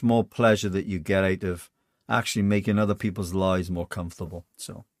much more pleasure that you get out of actually making other people's lives more comfortable.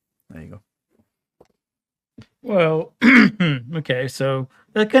 So there you go. Well, okay, so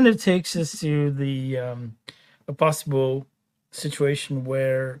that kind of takes us to the a possible situation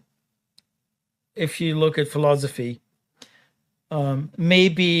where, if you look at philosophy,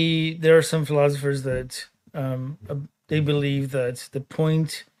 maybe there are some philosophers that they believe that the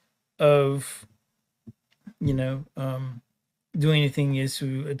point of doing anything is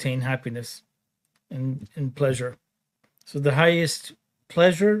to attain happiness and pleasure. So the highest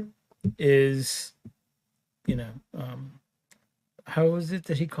pleasure is, how was it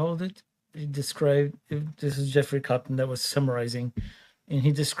that he called it? He described, this is Jeffrey Cotton that was summarizing, and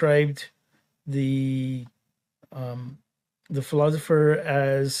he described the philosopher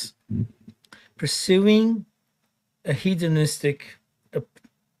as pursuing a hedonistic,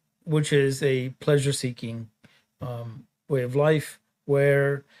 which is a pleasure-seeking way of life,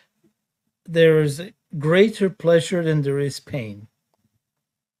 where there is greater pleasure than there is pain.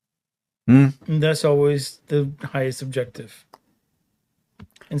 And that's always the highest objective.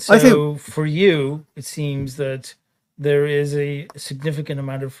 And so for you, it seems that there is a significant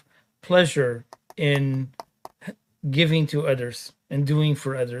amount of pleasure in giving to others and doing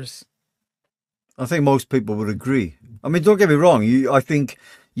for others. I think most people would agree. I mean, don't get me wrong. I think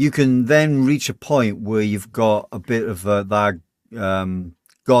you can then reach a point where you've got a bit of that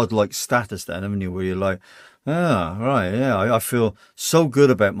godlike status then, haven't you? Where you're like, right, yeah, I feel so good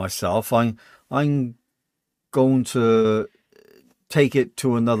about myself. I'm going to take it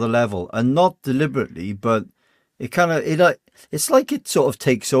to another level, and not deliberately, but it's like it sort of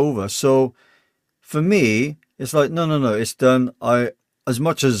takes over. So for me, it's like, no, it's done. As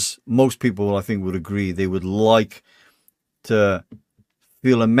much as most people, I think, would agree, they would like to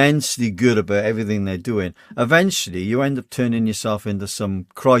feel immensely good about everything they're doing. Eventually, you end up turning yourself into some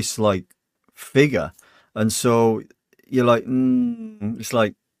Christ-like figure, and so you're like, it's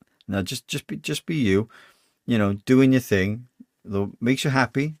like, no, just be you, doing your thing that makes you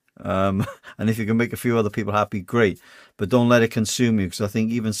happy. And if you can make a few other people happy, great. But don't let it consume you, because I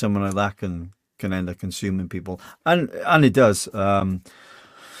think even someone like that can end up consuming people, and it does.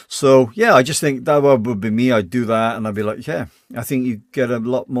 So yeah, I just think that would be me. I'd do that, and I'd be like, yeah, I think you get a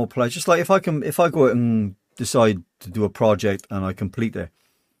lot more pleasure. Just like if I go out and decide to do a project and I complete it,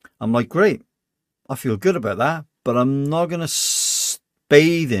 I'm like, great, I feel good about that, but I'm not gonna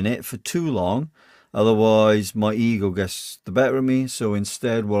bathe in it for too long, otherwise my ego gets the better of me. So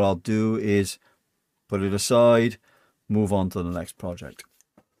instead, what I'll do is put it aside, move on to the next project.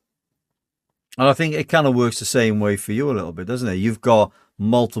 And I think it kind of works the same way for you a little bit, doesn't it? You've got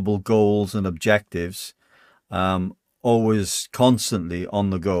multiple goals and objectives, always constantly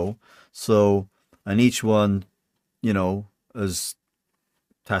on the go. So, and each one, as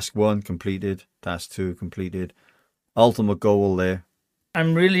task 1 completed, task 2 completed, ultimate goal there.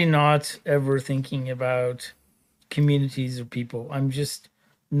 I'm really not ever thinking about communities or people. I'm just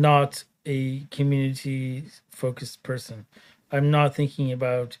not a community-focused person. I'm not thinking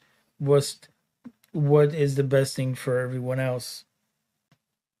about what is the best thing for everyone else.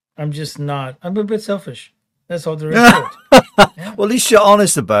 I'm just not. I'm a bit selfish. That's all there is to it. Yeah. Well, at least you're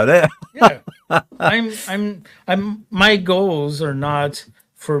honest about it. Yeah. I'm my goals are not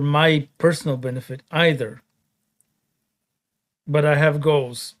for my personal benefit either. But I have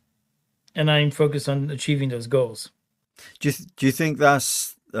goals, and I'm focused on achieving those goals. Do you think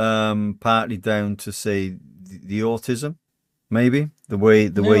that's partly down to, say, the autism? Maybe the way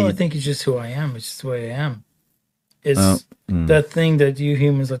I think it's just who I am. It's just the way I am. It's that thing that you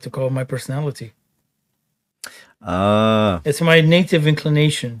humans like to call my personality. It's my native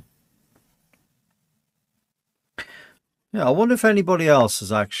inclination. Yeah, I wonder if anybody else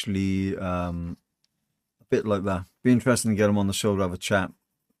is actually a bit like that. Be interesting to get them on the show to have a chat,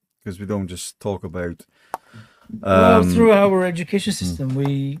 because we don't just talk about. Well, through our education system,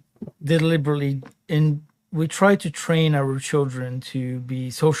 we deliberately we try to train our children to be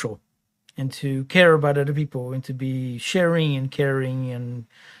social and to care about other people and to be sharing and caring and,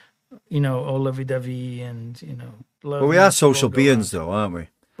 all lovey-dovey and, love. Well, we are social beings, though, aren't we?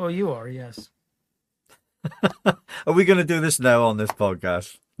 Well, you are, yes. Are we going to do this now on this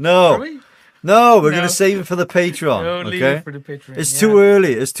podcast? No. Are we? No, we're going to save it for the Patreon. No, leave okay? it for the Patreon. It's too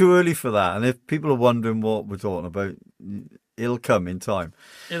early. It's too early for that. And if people are wondering what we're talking about, it'll come in time.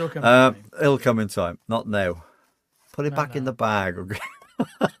 It'll come in time. It'll come in time. Not now. Put it back in the bag. Okay.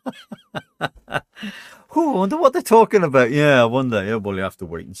 I wonder what they're talking about. Yeah, I wonder. Yeah, well, you have to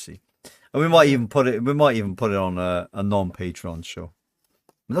wait and see. And we might even put it on a non-Patreon show.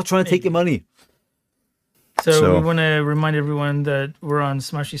 I'm not trying to take your money. So we want to remind everyone that we're on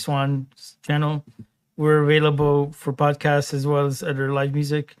Smashy Swan's channel. We're available for podcasts as well as other live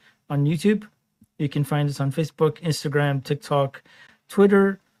music on YouTube. You can find us on Facebook, Instagram, TikTok,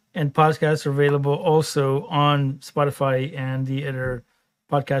 Twitter, and podcasts are available also on Spotify and the other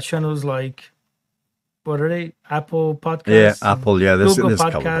podcast channels like, what are they? Apple Podcasts. Yeah, Apple. Yeah, Google there's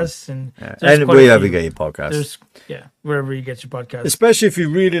Podcasts. And and wherever you get your podcasts. Wherever you get your podcasts. Especially if you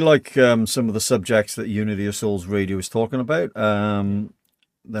really like some of the subjects that Unity of Souls Radio is talking about, then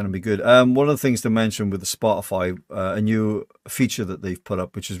it'd be good. One of the things to mention with the Spotify, a new feature that they've put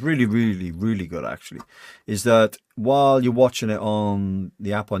up, which is really, really, really good actually, is that while you're watching it on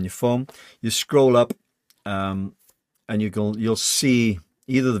the app on your phone, you scroll up and you'll see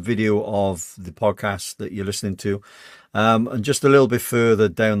either the video of the podcast that you're listening to, and just a little bit further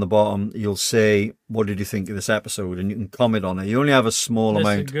down the bottom, you'll say, what did you think of this episode? And you can comment on it. You only have a small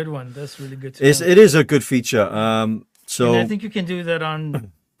amount. That's a good one. That's really good. It is a good feature. So and I think you can do that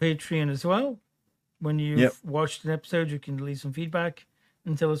on Patreon as well. When you've watched an episode, you can leave some feedback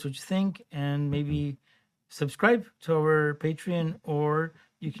and tell us what you think, and maybe subscribe to our Patreon, or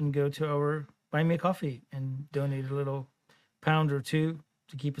you can go to our Buy Me a Coffee and donate a little £1 or £2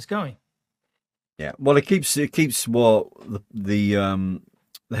 to keep us going. Yeah, well, it keeps what the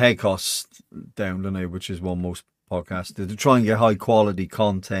head costs down, doesn't it? Which is what most podcasts do, to try and get high quality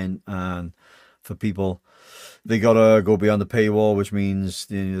content, and for people, they gotta go beyond the paywall, which means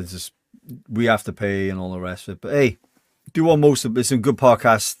we have to pay and all the rest of it. But hey, do what most of it's some good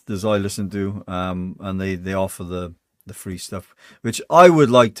podcasts as I listen to, and they offer the free stuff, which I would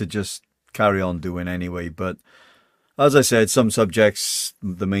like to just carry on doing anyway. But as I said, some subjects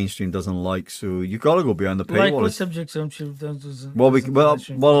the mainstream doesn't like, so you gotta go beyond the paywall. Like what subjects don't you?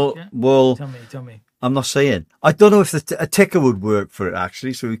 Well. Tell me. I'm not saying. I don't know if a ticker would work for it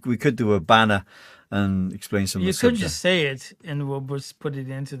actually. So we could do a banner and explain some. You could just say it, and we'll just put it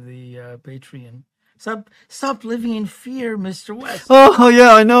into the Patreon. Stop living in fear, Mr. West. Oh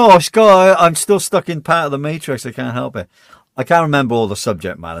yeah, I know, Scott. I'm still stuck in part of the Matrix. I can't help it. I can't remember all the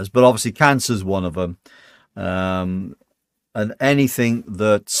subject matters, but obviously cancer's one of them. And anything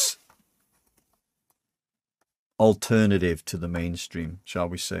that's alternative to the mainstream, shall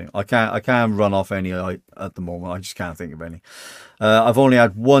we say. I can't run off any at the moment. I just can't think of any. I've only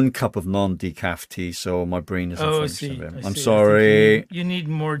had one cup of non-decaf tea, so my brain isn't functioning of it. I'm sorry. You need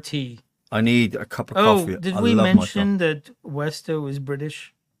more tea. I need a cup of coffee. Did we mention that Westo is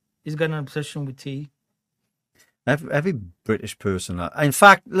British? He's got an obsession with tea. Every British person. In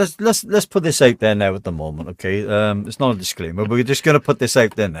fact, let's put this out there now at the moment, okay? It's not a disclaimer, but we're just going to put this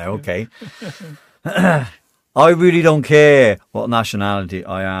out there now, okay? I really don't care what nationality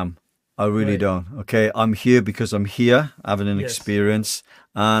I am. I really don't. Okay, I'm here because I'm here, having an experience,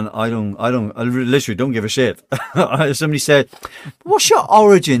 and I literally don't give a shit. Somebody said, "What's your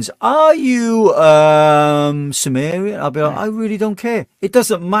origins? Are you Sumerian?" I'll be like, I really don't care. It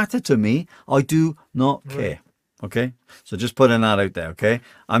doesn't matter to me. I do not care. Okay, so just putting that out there. Okay,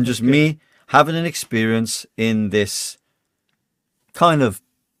 I'm just me having an experience in this kind of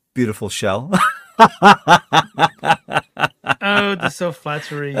beautiful shell. Oh, the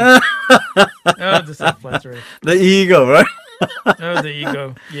self-flattery. The self-flattery. The ego, right? Oh, the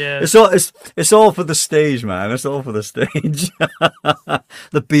ego. Yeah. It's all for the stage, man. It's all for the stage.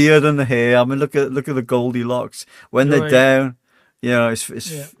 The beard and the hair. I mean, look at the Goldilocks when they're down. You know, it's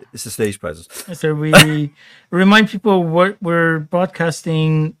the stage presence. So we remind people what we're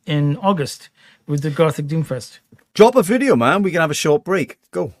broadcasting in August with the Gothic Doomfest. Drop a video, man. We can have a short break.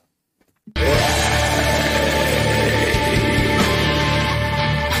 Go.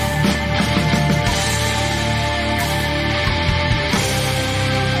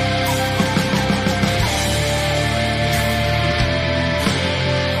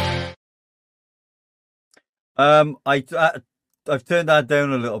 I've turned that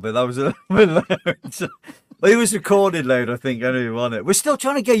down a little bit. That was a little bit loud. But it was recorded loud, I think. I know you want it. We're still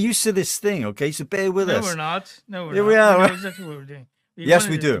trying to get used to this thing, okay? So bear with us. No, we're not. Here we are. We know exactly what we're doing. Yes,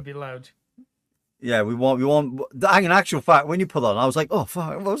 we do. To be loud. Yeah, we want. In actual fact, when you put on, I was like, oh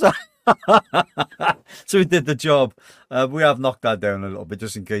fuck, what was that? So we did the job. We have knocked that down a little bit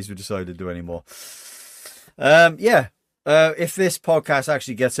just in case we decide to do any more. If this podcast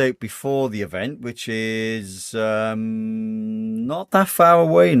actually gets out before the event, which is not that far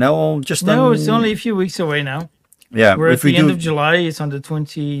away now, it's only a few weeks away now. Yeah, we're at the end of July. It's on the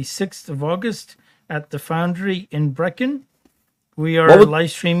 26th of August at the Foundry in Brecon. We are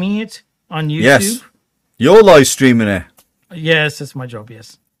live streaming it on YouTube. Yes, you're live streaming it. Yes, that's my job.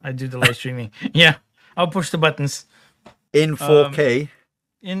 Yes, I do the live streaming. Yeah, I'll push the buttons in 4K.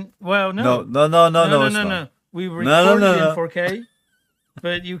 Well, No, no, no, no, no, no, it's no, not. no. We no, recorded no. in 4K,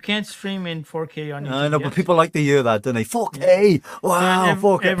 but you can't stream in 4K on YouTube. I know, yet. but people like to hear that, don't they? 4K! Wow, And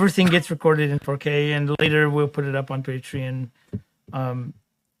 4K! everything gets recorded in 4K, and later we'll put it up on Patreon, and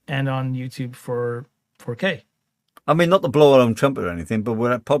on YouTube for 4K. I mean, not to blow our own trumpet or anything, but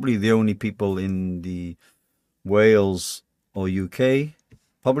we're probably the only people in the Wales or UK,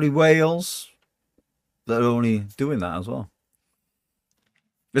 probably Wales, that are only doing that as well.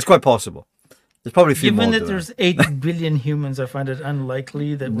 It's quite possible. There's probably a few Given more that doing there's 8 billion humans, I find it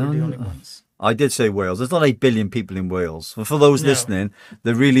unlikely that we're the only ones. I did say Wales. There's not 8 billion people in Wales. For those No. listening,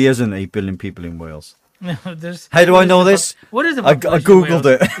 there really isn't 8 billion people in Wales. No, there's. How do what I is know the this? What is the I population of Googled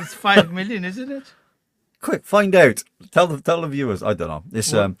Wales? it. It's 5 million, isn't it? Quick, find out. Tell the viewers. I don't know.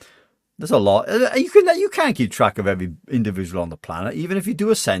 It's Well- there's a lot. You can't keep track of every individual on the planet, even if you do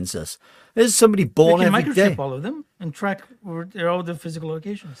a census. There's somebody We born can every microchip day. all of them and track all the physical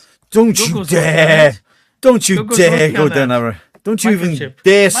locations. Don't you Google's working on dare! it. Don't you Google's dare working go on down that. that road. Don't you even Microchip.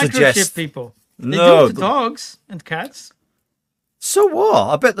 dare Microchip suggest. people. They No. do it to dogs and cats. So what?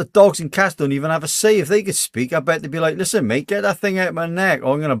 I bet the dogs and cats don't even have a say. If they could speak, I bet they'd be like, "Listen, mate, get that thing out of my neck,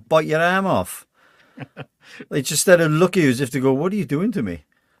 or I'm gonna bite your arm off." They just instead of look at you as if to go, "What are you doing to me?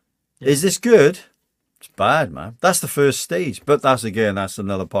 Is this good?" It's bad, man. That's the first stage, but that's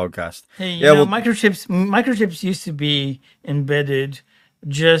another podcast. Hey, Yeah, well- microchips used to be embedded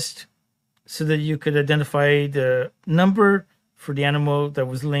just so that you could identify the number for the animal that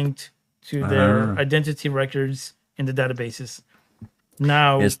was linked to their identity records in the databases.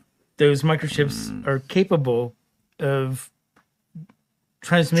 Now, Yes. those microchips are capable of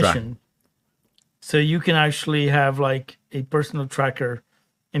transmission. So you can actually have like a personal tracker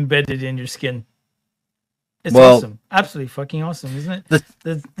embedded in your skin. It's Well- awesome. Absolutely fucking awesome, isn't it?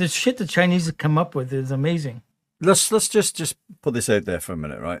 The shit the Chinese have come up with is amazing. Let's just put this out there for a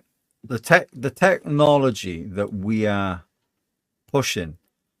minute, right? The technology that we are pushing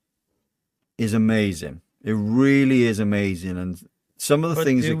is amazing. It really is amazing, and some of the But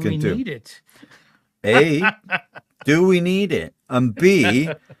things do it can we do. need it? A, do we need it? And B,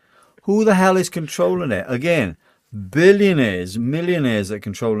 who the hell is controlling it? Again, billionaires, millionaires are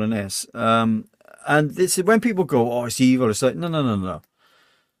controlling this. And this when people go, "Oh, it's evil," it's like, no.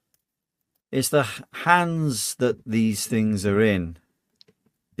 It's the hands that these things are in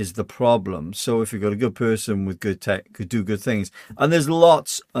is the problem. So if you've got a good person with good tech, could do good things. And there's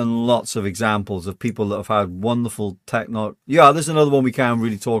lots and lots of examples of people that have had wonderful technology. Yeah, there's another one we can't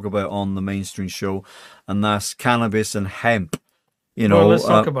really talk about on the mainstream show, and that's cannabis and hemp. You know, Well, let's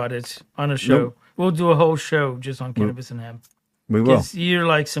talk about it on a show. nope. We'll do a whole show just on cannabis and hemp. we will. Because you're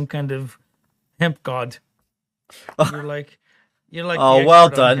like some kind of hemp god. You're like the Oh, well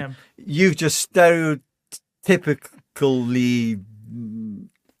expert on done. hemp. You've just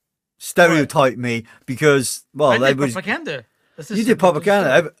stereotyped me because, well, I did everybody's. propaganda. That's You just did simple to say.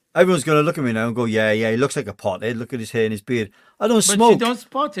 propaganda. Everyone's going to look at me now and go, yeah, he looks like a pothead. Look at his hair and his beard. I don't But smoke. you don't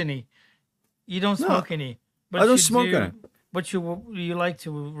spot any. You don't No, smoke any. But I don't you smoke do- any. But you like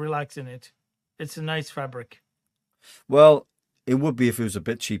to relax in it. It's a nice fabric. Well, it would be if it was a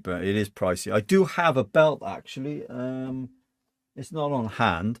bit cheaper. It is pricey. I do have a belt, actually. It's not on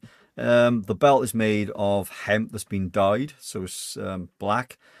hand. The belt is made of hemp that's been dyed, so it's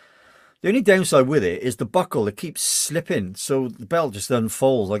black. The only downside with it is the buckle. It keeps slipping, so the belt just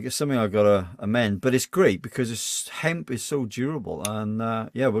unfolds. Like it's something I've got to amend. But it's great because hemp is so durable. And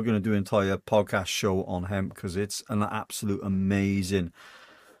yeah, we're going to do an entire podcast show on hemp because it's an absolute amazing.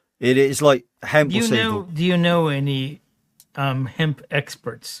 It is like hemp Do will you save know? Do you know any hemp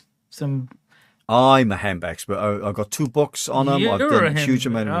experts? Some. I'm a hemp expert. I've got 2 books on them. I've You're done a a hemp. huge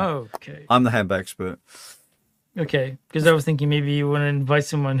amount of them. Okay. I'm the hemp expert. Okay. Because I was thinking maybe you want to invite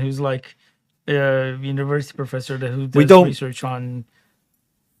someone who's like a university professor who does don't- research on.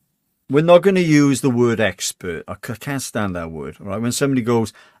 We're not going to use the word expert. I can't stand that word. Right? When somebody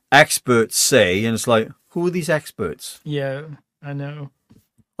goes, experts say, and it's like, who are these experts? Yeah, I know.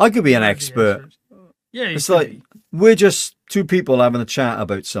 I could be an The expert. experts. Yeah, you It's could like, be. we're just 2 people having a chat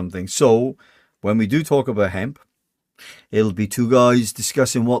about something. So when we do talk about hemp, it'll be 2 guys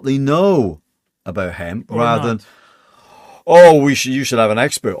discussing what they know about hemp Or rather than, not. oh, you should have an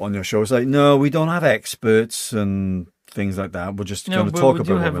expert on your show. It's like, no, we don't have experts and things like that. We're just No, going to but talk we about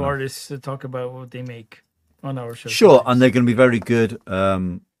do what have we know. artists to talk about what they make on our show. Sure, sometimes. and they're going to be very good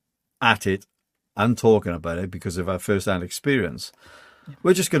at it and talking about it because of our first-hand experience.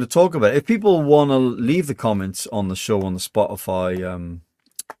 We're just going to talk about it. If people want to leave the comments on the show on the Spotify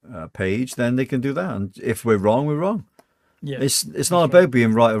page, then they can do that. And if we're wrong, we're wrong. Yeah. It's not about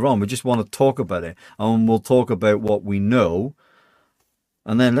being right or wrong. We just want to talk about it, and we'll talk about what we know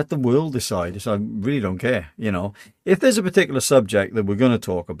and then let the world decide. So I really don't care, you know. If there's a particular subject that we're going to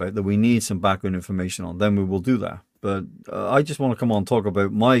talk about that we need some background information on, then we will do that. But I just want to come on and talk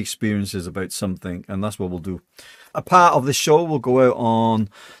about my experiences about something, and that's what we'll do. A part of the show will go out on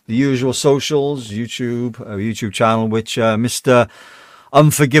the usual socials, YouTube channel, which Mr.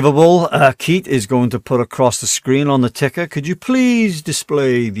 Unforgivable Keith is going to put across the screen on the ticker. Could you please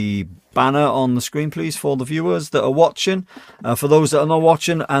display the banner on the screen, please, for the viewers that are watching? For those that are not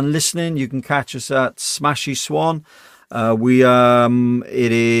watching and listening, you can catch us at Smashy Swan.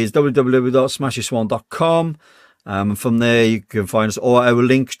 It is www.smashyswan.com. From there you can find us, or our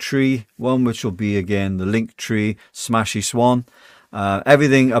Linktree one, which will be again the Linktree Smashy Swan.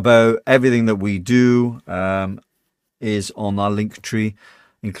 Everything about everything that we do is on our Linktree,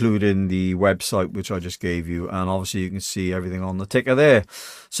 including the website which I just gave you, and obviously you can see everything on the ticker there.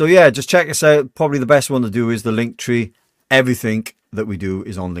 So yeah, just check us out. Probably the best one to do is the Linktree. Everything that we do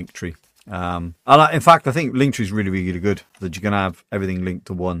is on Linktree. And in fact, I think Linktree is really, really good, that you can have everything linked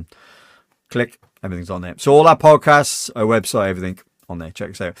to one click. Everything's on there. So all our podcasts, our website, everything on there. Check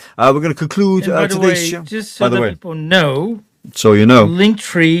us out. We're going to conclude today's show. Just so that people know, so you know,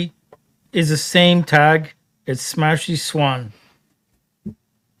 Linktree is the same tag. It's Smashy Swan.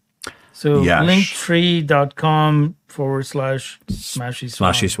 So yes. linktree.com/Smashy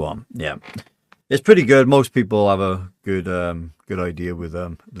Swan. Smashy Swan. Yeah, it's pretty good. Most people have a good idea with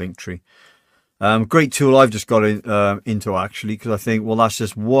Linktree. Great tool. I've just got into actually, because I think, well, that's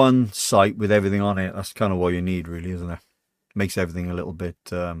just one site with everything on it. That's kind of what you need, really, isn't it? Makes everything a little bit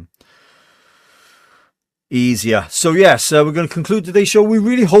easier. So yes, we're going to conclude today's show. We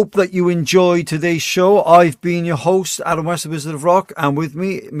really hope that you enjoyed today's show. I've been your host, Adam West, the Wizard of Rock, and with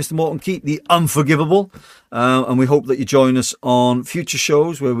me, Mr. Morton Keith, the Unforgivable. And we hope that you join us on future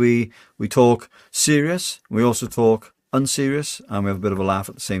shows where we talk serious. We also talk unserious, and we have a bit of a laugh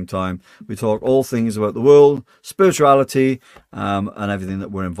at the same time. We talk all things about the world, spirituality, and everything that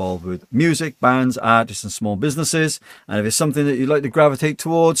we're involved with. Music, bands, artists, and small businesses. And if it's something that you'd like to gravitate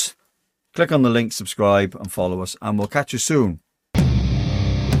towards, click on the link, subscribe, and follow us, and we'll catch you soon.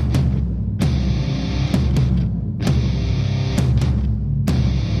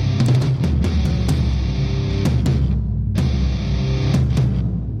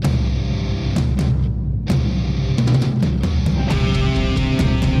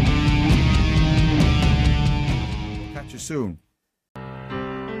 Soon.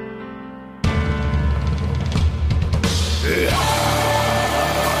 Yeah.